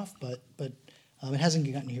that far off, but it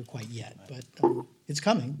hasn't gotten here quite yet. But it's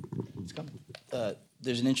coming. It's coming.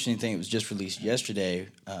 There's an interesting thing. It was just released yesterday.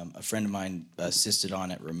 A friend of mine assisted on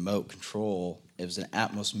it, Remote Control. It was an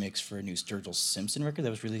Atmos mix for a new Sturgill Simpson record that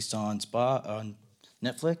was released on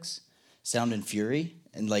Netflix, Sound and Fury,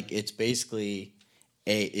 and like it's basically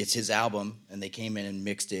it's his album, and they came in and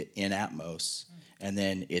mixed it in Atmos, and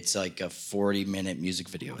then it's like a 40-minute music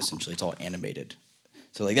video essentially. It's all animated.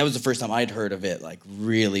 So like that was the first time I'd heard of it, like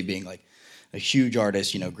really being like a huge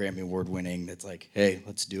artist, Grammy Award winning. That's like, hey,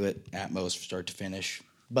 let's do it, Atmos, start to finish.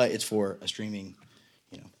 But it's for a streaming,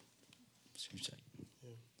 streaming site.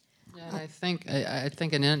 Yeah, I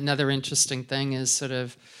think another interesting thing is sort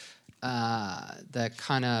of the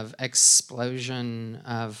kind of explosion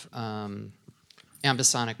of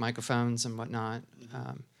ambisonic microphones and whatnot,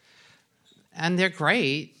 and they're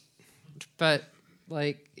great, but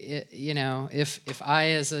like if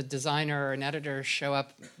I as a designer or an editor show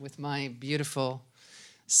up with my beautiful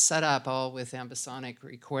setup all with ambisonic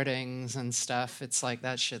recordings and stuff, it's like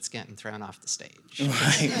that shit's getting thrown off the stage.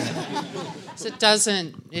 Right. So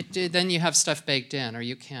then you have stuff baked in, or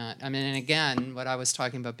you can't. I mean, and again, what I was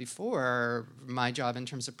talking about before, my job in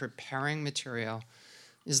terms of preparing material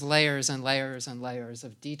is layers and layers and layers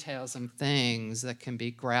of details and things that can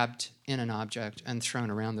be grabbed in an object and thrown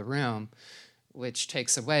around the room, which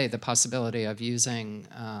takes away the possibility of using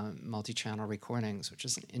multi-channel recordings, which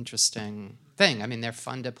is an interesting thing. I mean, they're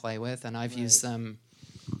fun to play with, and I've used them.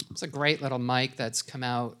 It's a great little mic that's come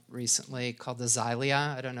out recently called the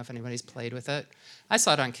Xylia. I don't know if anybody's played with it. I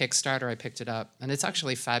saw it on Kickstarter. I picked it up, and it's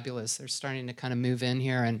actually fabulous. They're starting to kind of move in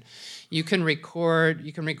here, and you can record.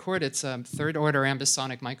 It's a third-order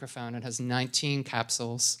ambisonic microphone. It has 19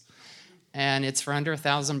 capsules. And it's for under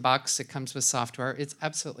 $1,000. It comes with software. It's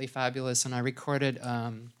absolutely fabulous. And I recorded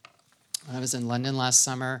when I was in London last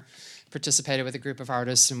summer, participated with a group of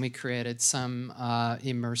artists, and we created some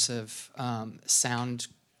immersive sound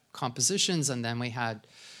compositions. And then we had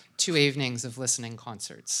 2 evenings of listening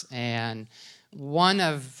concerts. And one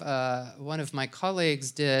of my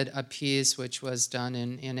colleagues did a piece which was done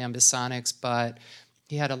in ambisonics, but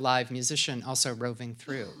he had a live musician also roving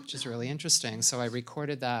through, which is really interesting. So I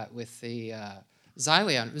recorded that with the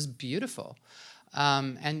Xylia, and it was beautiful.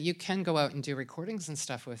 And you can go out and do recordings and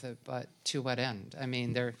stuff with it, but to what end? I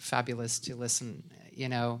mean, they're fabulous to listen,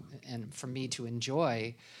 and for me to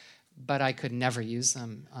enjoy, but I could never use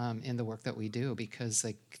them in the work that we do because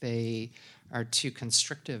they are too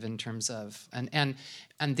constrictive in terms of, and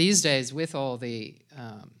these days with all the,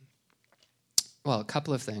 a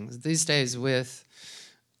couple of things. These days with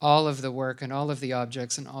all of the work and all of the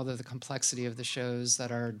objects and all of the complexity of the shows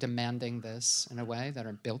that are demanding this in a way, that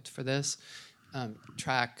are built for this.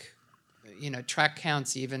 Track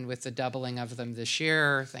counts, even with the doubling of them this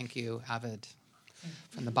year. Thank you, Avid.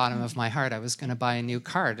 From the bottom of my heart, I was going to buy a new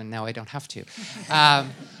card, and now I don't have to.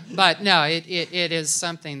 But no, it is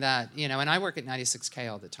something that, and I work at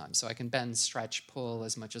 96K all the time, so I can bend, stretch, pull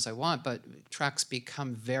as much as I want, but tracks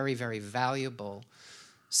become very, very valuable.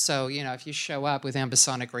 So, if you show up with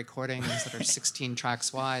ambisonic recordings that are 16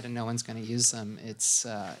 tracks wide and no one's going to use them, it's,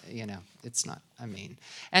 it's not,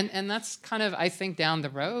 and that's kind of, I think, down the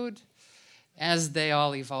road, as they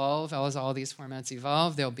all evolve, as all these formats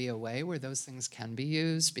evolve, there'll be a way where those things can be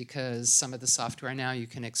used because some of the software now, you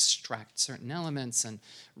can extract certain elements and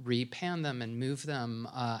repan them and move them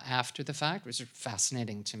after the fact, which is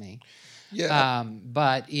fascinating to me. Yeah.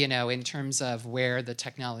 But in terms of where the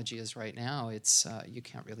technology is right now, it's you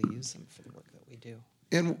can't really use them for the work that we do.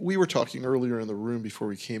 And we were talking earlier in the room before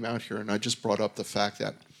we came out here, and I just brought up the fact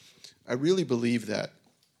that I really believe that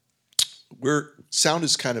sound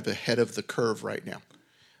is kind of ahead of the curve right now.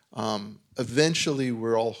 Eventually,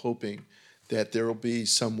 we're all hoping that there will be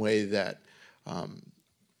some way that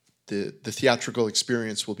the theatrical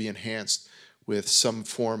experience will be enhanced with some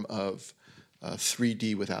form of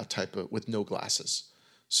 3D with no glasses,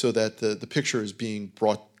 so that the picture is being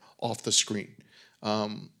brought off the screen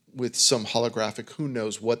with some holographic. Who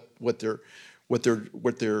knows what they're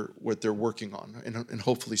working on, and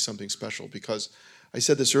hopefully something special. Because I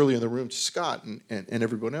said this earlier in the room to Scott and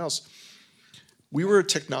everyone else. We were a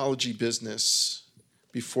technology business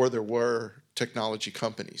before there were technology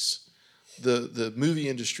companies. The movie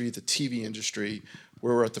industry, the TV industry, we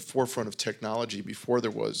were at the forefront of technology before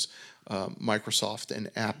there was Microsoft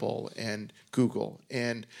and Apple and Google,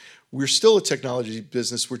 and we're still a technology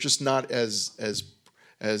business. We're just not as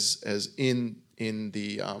in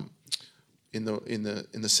the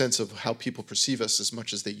sense of how people perceive us as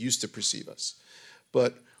much as they used to perceive us.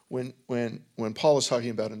 But when Paul was talking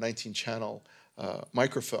about a 19-channel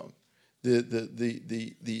microphone,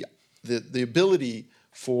 the ability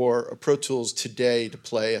for a Pro Tools today to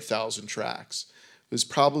play 1,000 tracks is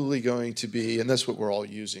probably going to be, and that's what we're all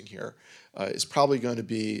using here, is probably going to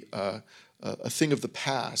be a thing of the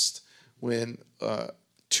past when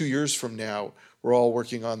 2 years from now we're all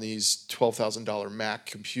working on these $12,000 Mac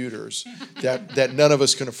computers that none of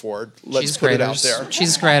us can afford. Let's put it out there.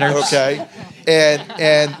 Cheese graters. Okay,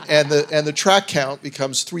 and the track count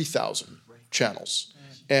becomes 3,000 channels,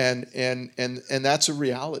 and that's a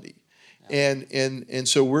reality. And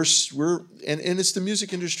so we're it's the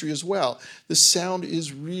music industry as well. The sound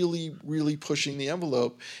is really pushing the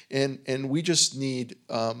envelope, and we just need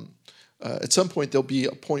at some point there'll be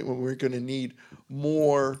a point when we're going to need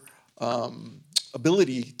more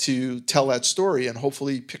ability to tell that story, and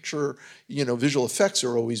hopefully visual effects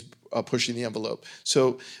are always pushing the envelope.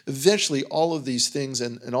 So eventually all of these things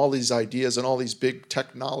and all these ideas and all these big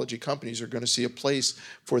technology companies are going to see a place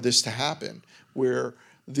for this to happen, where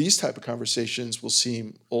these type of conversations will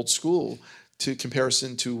seem old school to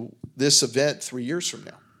comparison to this event 3 years from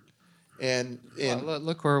now. And well,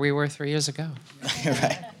 look where we were 3 years ago.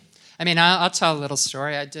 Right. I mean, I'll tell a little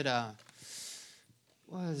story. I did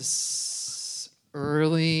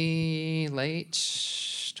late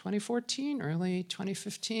 2014, early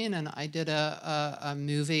 2015, and I did a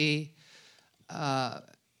movie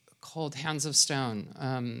called Hands of Stone,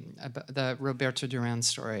 the Roberto Duran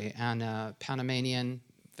story, and a Panamanian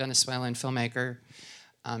Venezuelan filmmaker,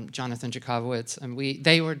 Jonathan Jakowitz, and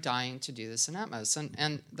they were dying to do this in Atmos,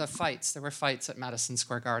 and there were fights at Madison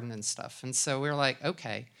Square Garden and stuff, and so we were like,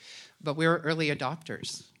 okay, but we were early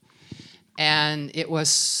adopters, and it was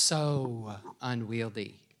so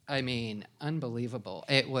unwieldy. I mean, unbelievable.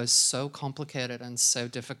 It was so complicated and so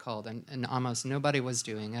difficult, and almost nobody was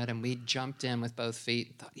doing it, and we jumped in with both feet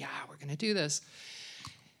and thought, yeah, we're going to do this.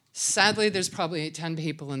 Sadly, there's probably 10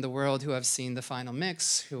 people in the world who have seen the final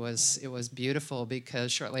mix. It was beautiful,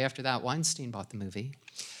 because shortly after that, Weinstein bought the movie,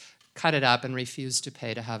 cut it up, and refused to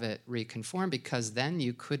pay to have it reconformed, because then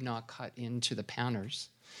you could not cut into the panners,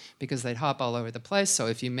 because they'd hop all over the place. So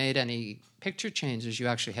if you made any picture changes, you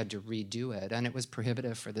actually had to redo it, and it was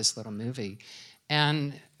prohibitive for this little movie.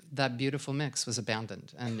 And that beautiful mix was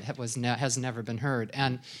abandoned and has never been heard.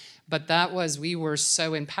 But we were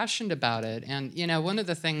so impassioned about it. And, one of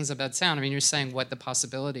the things about sound, I mean, you're saying what the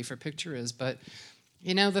possibility for picture is, but,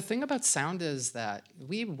 the thing about sound is that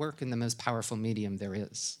we work in the most powerful medium there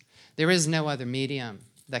is. There is no other medium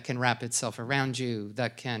that can wrap itself around you,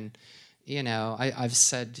 that can, I've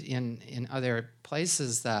said in other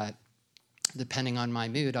places that depending on my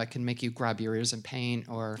mood, I can make you grab your ears in pain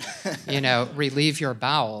or, relieve your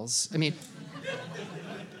bowels. I mean,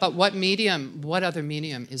 but what other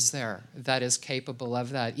medium is there that is capable of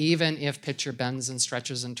that? Even if picture bends and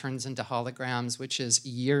stretches and turns into holograms, which is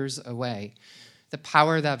years away, the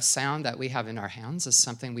power of sound that we have in our hands is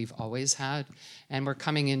something we've always had, and we're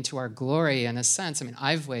coming into our glory in a sense. I mean,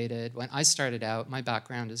 I've waited. When I started out, my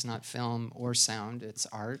background is not film or sound, it's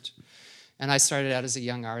art. And I started out as a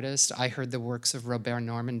young artist. I heard the works of Robert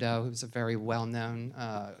Normando, who's a very well-known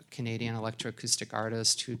Canadian electroacoustic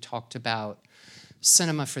artist who talked about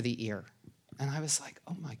cinema for the ear. And I was like,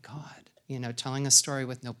 oh my God, telling a story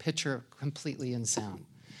with no picture, completely in sound.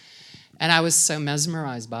 And I was so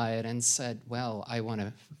mesmerized by it and said, well, I want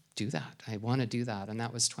to do that. I want to do that. And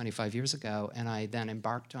that was 25 years ago. And I then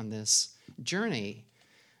embarked on this journey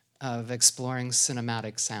of exploring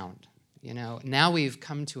cinematic sound. Now we've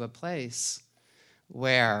come to a place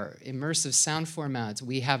where immersive sound formats,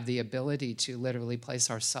 we have the ability to literally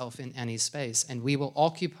place ourselves in any space, and we will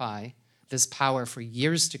occupy this power for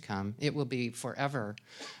years to come. It will be forever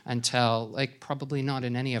until, probably not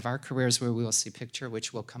in any of our careers where we will see picture,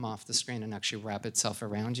 which will come off the screen and actually wrap itself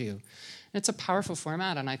around you. And it's a powerful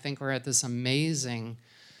format, and I think we're at this amazing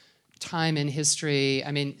time in history.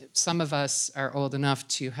 I mean, some of us are old enough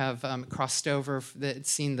to have crossed over,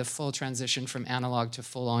 seen the full transition from analog to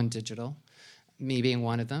full-on digital, me being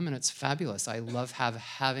one of them, and it's fabulous. I love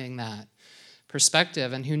having that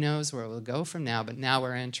perspective, and who knows where it will go from now, but now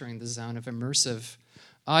we're entering the zone of immersive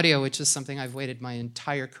audio, which is something I've waited my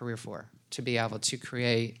entire career for, to be able to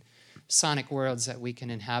create sonic worlds that we can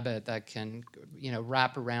inhabit, that can,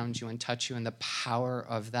 wrap around you and touch you, and the power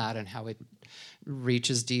of that and how it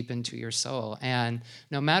reaches deep into your soul. And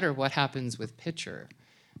no matter what happens with picture,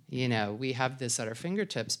 We have this at our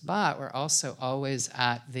fingertips, but we're also always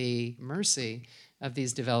at the mercy of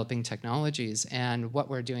these developing technologies. And what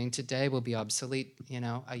we're doing today will be obsolete,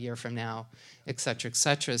 a year from now, et cetera, et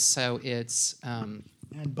cetera. So it's... and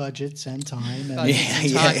budgets and time. And budgets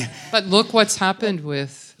and time. But look what's happened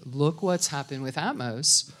with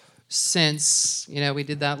Atmos since, we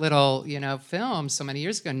did that little, film so many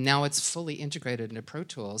years ago. Now it's fully integrated into Pro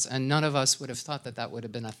Tools. And none of us would have thought that would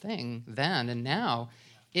have been a thing then. And now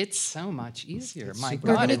it's so much easier. My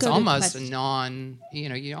God, it's almost a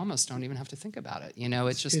you almost don't even have to think about it.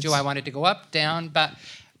 It's just, do I want it to go up, down, but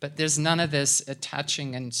there's none of this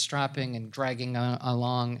attaching and strapping and dragging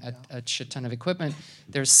along a shit ton of equipment.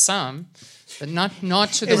 There's some, but not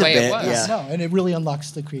to the way it was. Yeah. No, and it really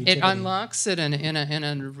unlocks the creativity. It unlocks it in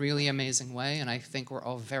a really amazing way, and I think we're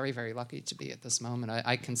all very, very lucky to be at this moment.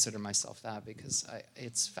 I consider myself that because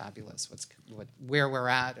it's fabulous where we're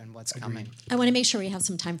at and what's coming. I want to make sure we have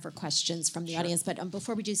some time for questions from the audience, but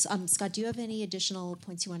before we do, Scott, do you have any additional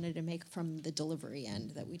points you wanted to make from the delivery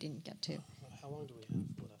end that we didn't get to? How long do we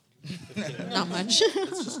have? Not much.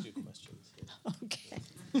 Let's just do questions. Okay.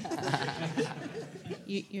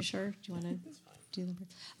 You sure? Do you want to do them?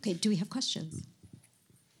 Okay. Do we have questions?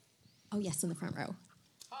 Oh yes, in the front row.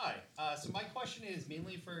 Hi. So my question is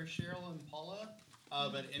mainly for Cheryl and Paula,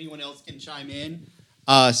 but anyone else can chime in.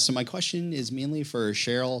 So my question is mainly for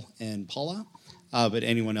Cheryl and Paula, but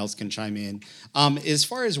anyone else can chime in. As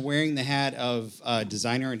far as wearing the hat of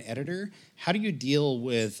designer and editor, how do you deal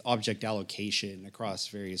with object allocation across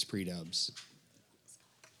various pre-dubs?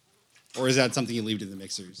 Or is that something you leave to the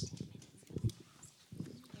mixers?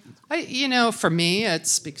 For me,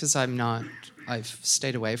 it's because I've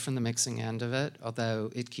stayed away from the mixing end of it, although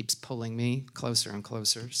it keeps pulling me closer and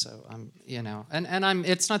closer. So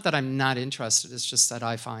it's not that I'm not interested, it's just that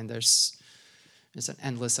I find there's an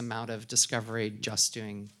endless amount of discovery just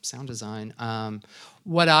doing sound design.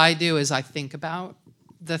 What I do is I think about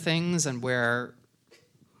the things and where,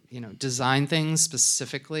 design things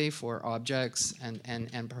specifically for objects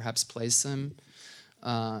and perhaps place them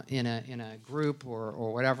in a group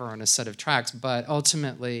or whatever on a set of tracks. But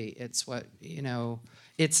ultimately, it's what,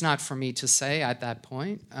 it's not for me to say at that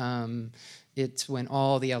point. It's when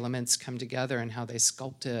all the elements come together and how they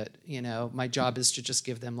sculpt it. My job is to just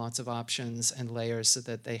give them lots of options and layers so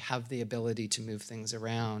that they have the ability to move things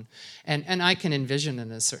around. And I can envision it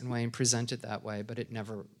in a certain way and present it that way, but it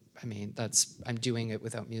never, I'm doing it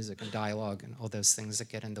without music and dialogue and all those things that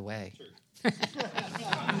get in the way. Sure.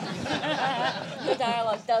 The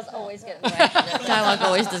dialogue does always get in the way. Dialogue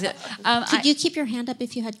always does get. Could you keep your hand up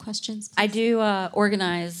if you had questions? I do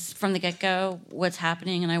organize from the get-go what's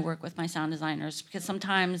happening, and I work with my sound designers because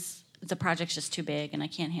sometimes the project's just too big and I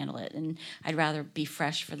can't handle it, and I'd rather be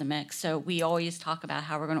fresh for the mix. So we always talk about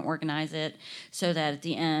how we're going to organize it so that at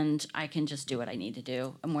the end I can just do what I need to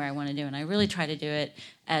do and where I want to do. And I really try to do it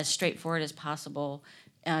as straightforward as possible.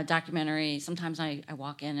 Documentary, sometimes I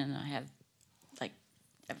walk in and I have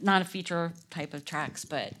not a feature type of tracks,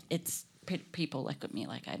 but it's people look at me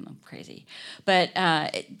like I'm crazy. But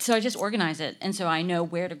so I just organize it, and so I know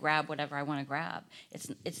where to grab whatever I want to grab.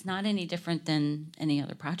 It's not any different than any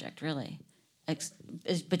other project, really.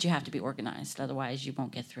 But you have to be organized, otherwise you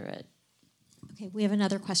won't get through it. Okay, we have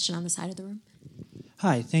another question on the side of the room.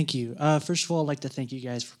 Hi, thank you. First of all, I'd like to thank you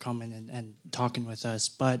guys for coming and talking with us.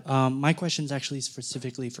 But my question is actually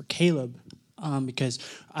specifically for Caleb. Because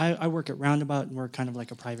I work at Roundabout and we're kind of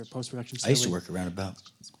like a private post-production I used to work at Roundabout.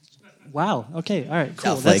 Wow. Okay. All right.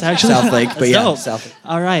 Cool. South Lake, but yeah, dope. South Lake.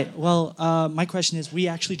 All right. Well, my question is, we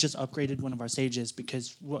actually just upgraded one of our stages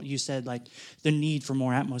because what you said, like the need for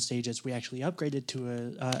more Atmos stages, we actually upgraded to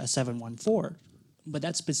a 714. But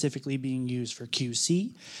that's specifically being used for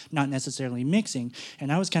QC, not necessarily mixing.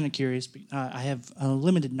 And I was kind of curious. I have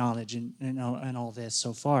limited knowledge in all this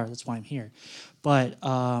so far. That's why I'm here. But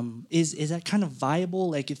is that kind of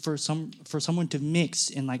viable? Like for someone to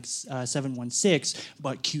mix in like 716,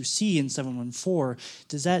 but QC in 714,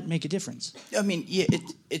 does that make a difference? I mean, yeah,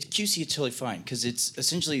 it QC is totally fine because it's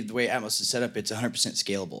essentially the way Atmos is set up. It's 100%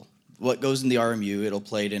 scalable. What goes in the RMU, it'll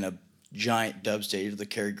play it in a giant dub stage, the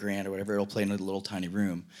Cary Grant or whatever, it'll play in a little tiny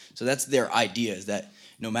room. So that's their idea, is that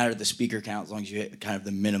no matter the speaker count, as long as you hit kind of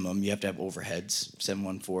the minimum, you have to have overheads,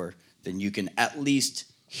 714, then you can at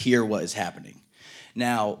least hear what is happening.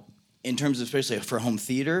 Now, in terms of especially for home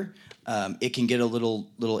theater, it can get a little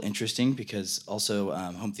interesting because also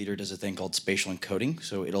home theater does a thing called spatial encoding.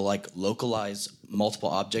 So it'll like localize multiple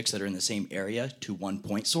objects that are in the same area to one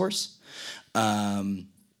point source.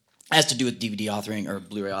 Has to do with DVD authoring or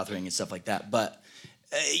Blu-ray authoring and stuff like that. But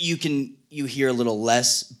you hear a little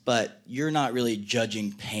less, but you're not really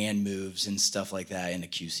judging pan moves and stuff like that in a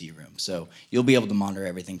QC room. So you'll be able to monitor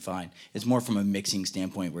everything fine. It's more from a mixing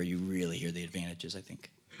standpoint where you really hear the advantages, I think.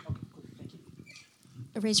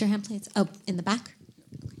 Raise your hand, please. Oh, in the back.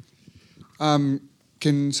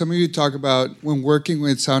 Can some of you talk about when working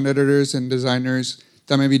with sound editors and designers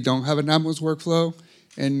that maybe don't have an Atmos workflow?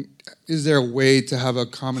 And is there a way to have a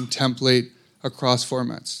common template across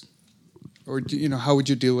formats? Or how would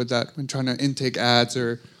you deal with that when trying to intake ads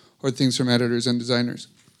or things from editors and designers?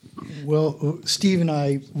 Well, Steve and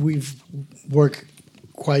I, we've worked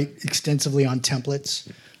quite extensively on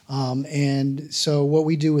templates. And so what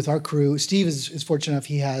we do with our crew, Steve is fortunate enough,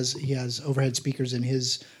 he has overhead speakers in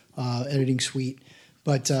his editing suite.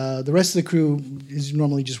 But the rest of the crew is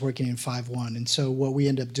normally just working in 5.1. And so what we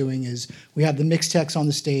end up doing is we have the mixed text on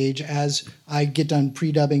the stage. As I get done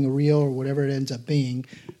pre-dubbing a reel or whatever it ends up being,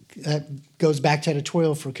 that goes back to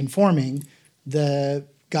editorial for conforming. The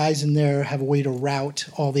guys in there have a way to route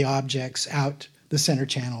all the objects out the center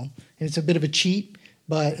channel. And it's a bit of a cheat,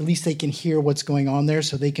 but at least they can hear what's going on there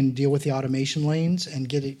so they can deal with the automation lanes and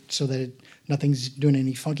get it so that nothing's doing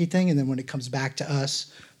any funky thing. And then when it comes back to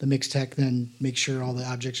us, the mixed tech then makes sure all the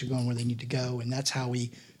objects are going where they need to go. And that's how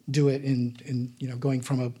we do it in going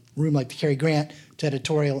from a room like the Cary Grant to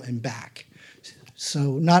editorial and back.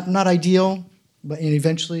 So not ideal, but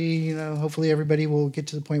eventually, hopefully everybody will get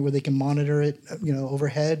to the point where they can monitor it,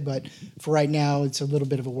 overhead. But for right now, it's a little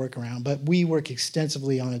bit of a workaround. But we work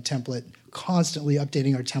extensively on a template, constantly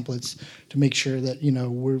updating our templates to make sure that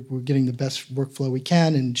we're getting the best workflow we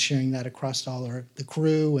can and sharing that across all the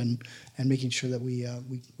crew and making sure that we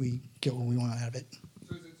get what we want out of it.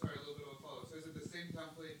 So is it, sorry, a little bit of a follow-up. So is it the same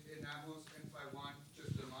template in Atmos and 5.1,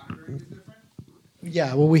 just the monitoring is different?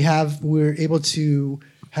 Yeah, well, we're able to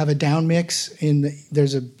have a down mix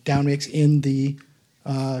there's a down mix in the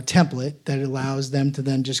template that allows them to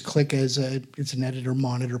then just click it's an editor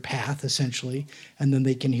monitor path essentially, and then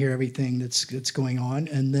they can hear everything that's going on.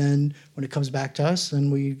 And then when it comes back to us, then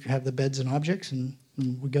we have the beds and objects, and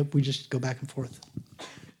we just go back and forth.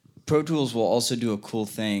 Pro Tools will also do a cool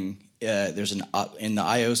thing. In the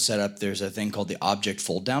I/O setup, there's a thing called the object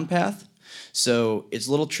fold down path. So it's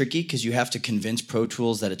a little tricky because you have to convince Pro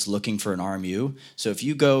Tools that it's looking for an RMU. So if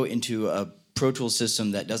you go into a Pro Tools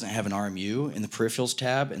system that doesn't have an RMU in the peripherals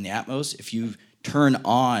tab in the Atmos, if you turn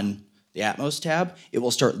on the Atmos tab, it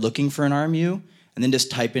will start looking for an RMU, and then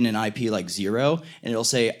just type in an IP like 0, and it'll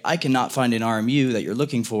say, I cannot find an RMU that you're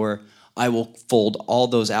looking for. I will fold all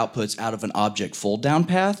those outputs out of an object fold down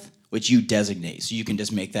path, which you designate. So you can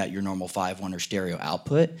just make that your normal 5.1 or stereo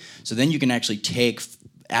output. So then you can actually take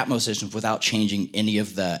Atmos systems without changing any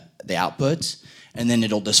of the outputs, and then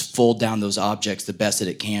it'll just fold down those objects the best that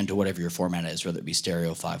it can to whatever your format is, whether it be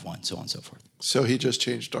stereo, 5.1, so on and so forth. So he just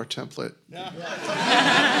changed our template.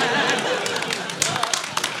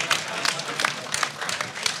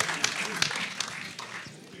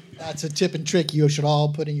 That's a tip and trick you should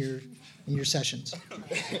all put in your sessions.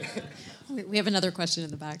 We have another question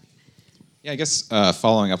in the back. Yeah, I guess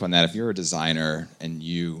following up on that, if you're a designer and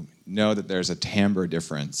you know that there's a timbre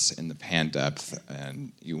difference in the pan depth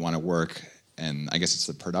and you want to work, and I guess it's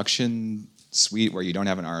the production suite where you don't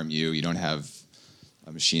have an RMU, you don't have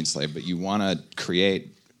a machine slave, but you want to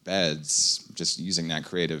create beds just using that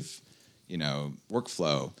creative,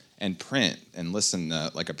 workflow and print and listen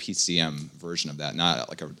to like a PCM version of that, not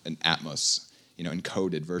like an Atmos,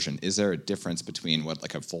 encoded version. Is there a difference between what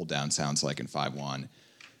like a fold down sounds like in 5.1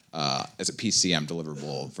 as a PCM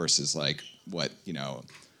deliverable versus like what,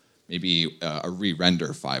 maybe a re-render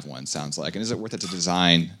 5.1 sounds like? And is it worth it to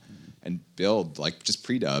design and build like just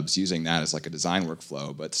pre-dubs using that as like a design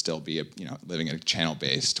workflow, but still be living in a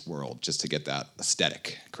channel-based world just to get that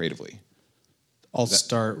aesthetic creatively? I'll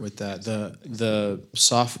start with that. The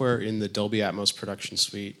software in the Dolby Atmos production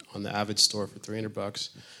suite on the Avid store for $300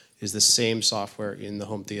 is the same software in the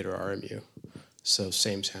home theater RMU. So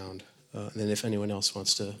same sound. And then if anyone else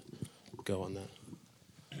wants to go on that.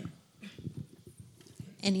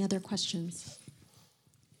 Any other questions?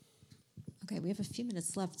 Okay, we have a few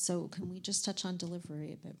minutes left, so can we just touch on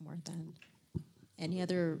delivery a bit more then? Any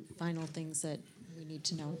other final things that we need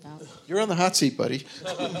to know about? You're on the hot seat, buddy.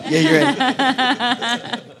 Yeah, you're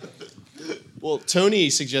in. Well,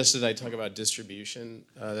 Tony suggested I talk about distribution,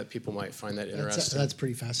 that people might find that interesting. That's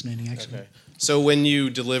pretty fascinating, actually. Okay. So when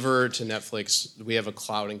you deliver to Netflix, we have a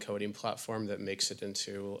cloud encoding platform that makes it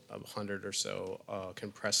into 100 or so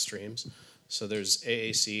compressed streams. So there's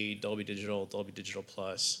AAC, Dolby Digital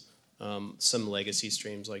Plus, some legacy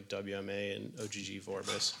streams like WMA and OGG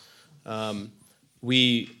Vorbis.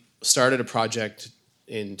 We started a project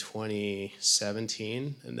in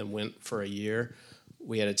 2017 and then went for a year.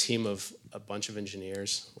 We had a team of a bunch of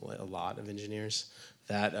engineers, a lot of engineers,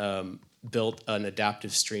 that built an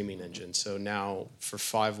adaptive streaming engine. So now for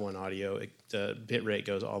 5.1 audio, the bit rate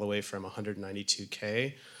goes all the way from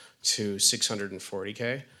 192K to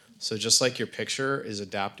 640K. So just like your picture is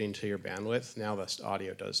adapting to your bandwidth, now the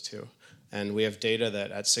audio does too. And we have data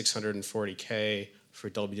that at 640K for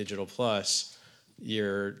Dolby Digital Plus,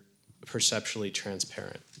 you're perceptually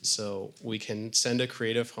transparent. So we can send a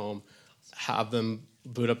creative home, have them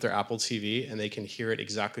boot up their Apple TV, and they can hear it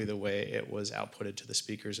exactly the way it was outputted to the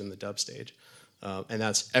speakers in the dub stage. And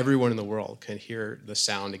that's everyone in the world can hear the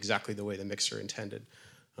sound exactly the way the mixer intended.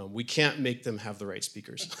 We can't make them have the right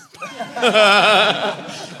speakers.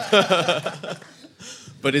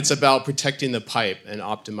 But it's about protecting the pipe and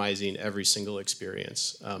optimizing every single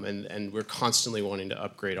experience. And we're constantly wanting to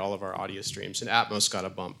upgrade all of our audio streams. And Atmos got a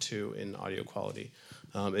bump too in audio quality.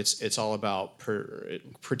 It's all about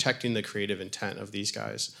protecting the creative intent of these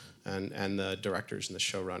guys and the directors and the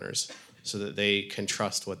showrunners so that they can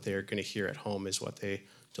trust what they're going to hear at home is what they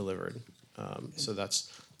delivered. So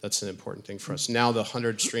that's an important thing for us. Now the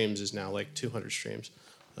 100 streams is now like 200 streams,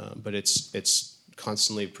 but it's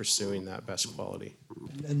constantly pursuing that best quality.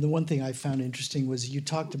 And the one thing I found interesting was you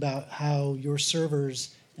talked about how your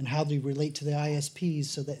servers and how they relate to the ISPs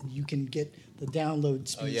so that you can get the download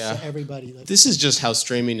speeds to everybody. This is just how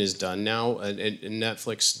streaming is done now. And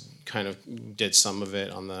Netflix kind of did some of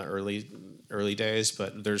it on the early days,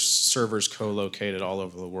 but there's servers co-located all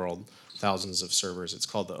over the world, thousands of servers. It's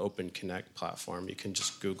called the Open Connect platform. You can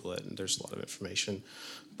just Google it, and there's a lot of information.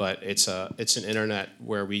 But it's an internet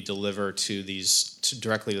where we deliver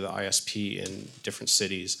directly to the ISP in different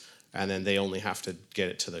cities, and then they only have to get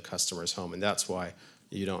it to the customer's home, and that's why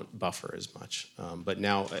you don't buffer as much. But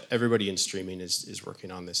now everybody in streaming is working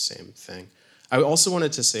on this same thing. I also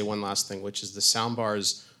wanted to say one last thing, which is the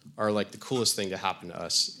soundbars are like the coolest thing to happen to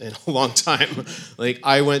us in a long time. Like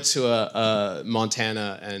I went to a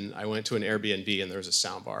Montana and I went to an Airbnb and there was a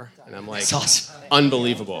soundbar, and I'm like, awesome.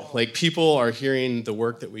 Unbelievable. Like people are hearing the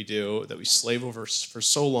work that we do, that we slave over for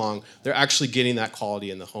so long. They're actually getting that quality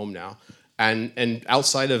in the home now. And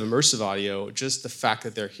outside of immersive audio, just the fact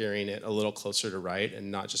that they're hearing it a little closer to right and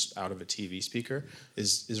not just out of a TV speaker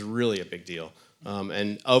is really a big deal.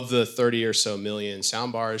 And of the 30 or so million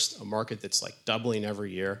soundbars, a market that's like doubling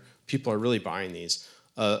every year, people are really buying these.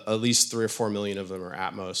 At least 3 or 4 million of them are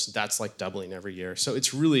Atmos. That's like doubling every year. So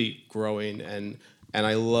it's really growing, and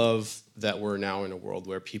I love that we're now in a world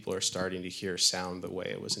where people are starting to hear sound the way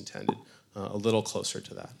it was intended. A little closer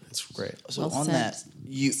to that. It's great. So Well on said.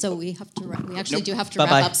 that, So we have to. We actually Nope. do have to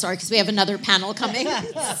Bye-bye. wrap up. Sorry, because we have another panel coming.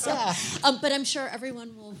 But I'm sure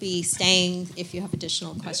everyone will be staying if you have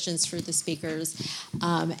additional questions for the speakers.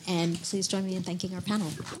 And please join me in thanking our panel.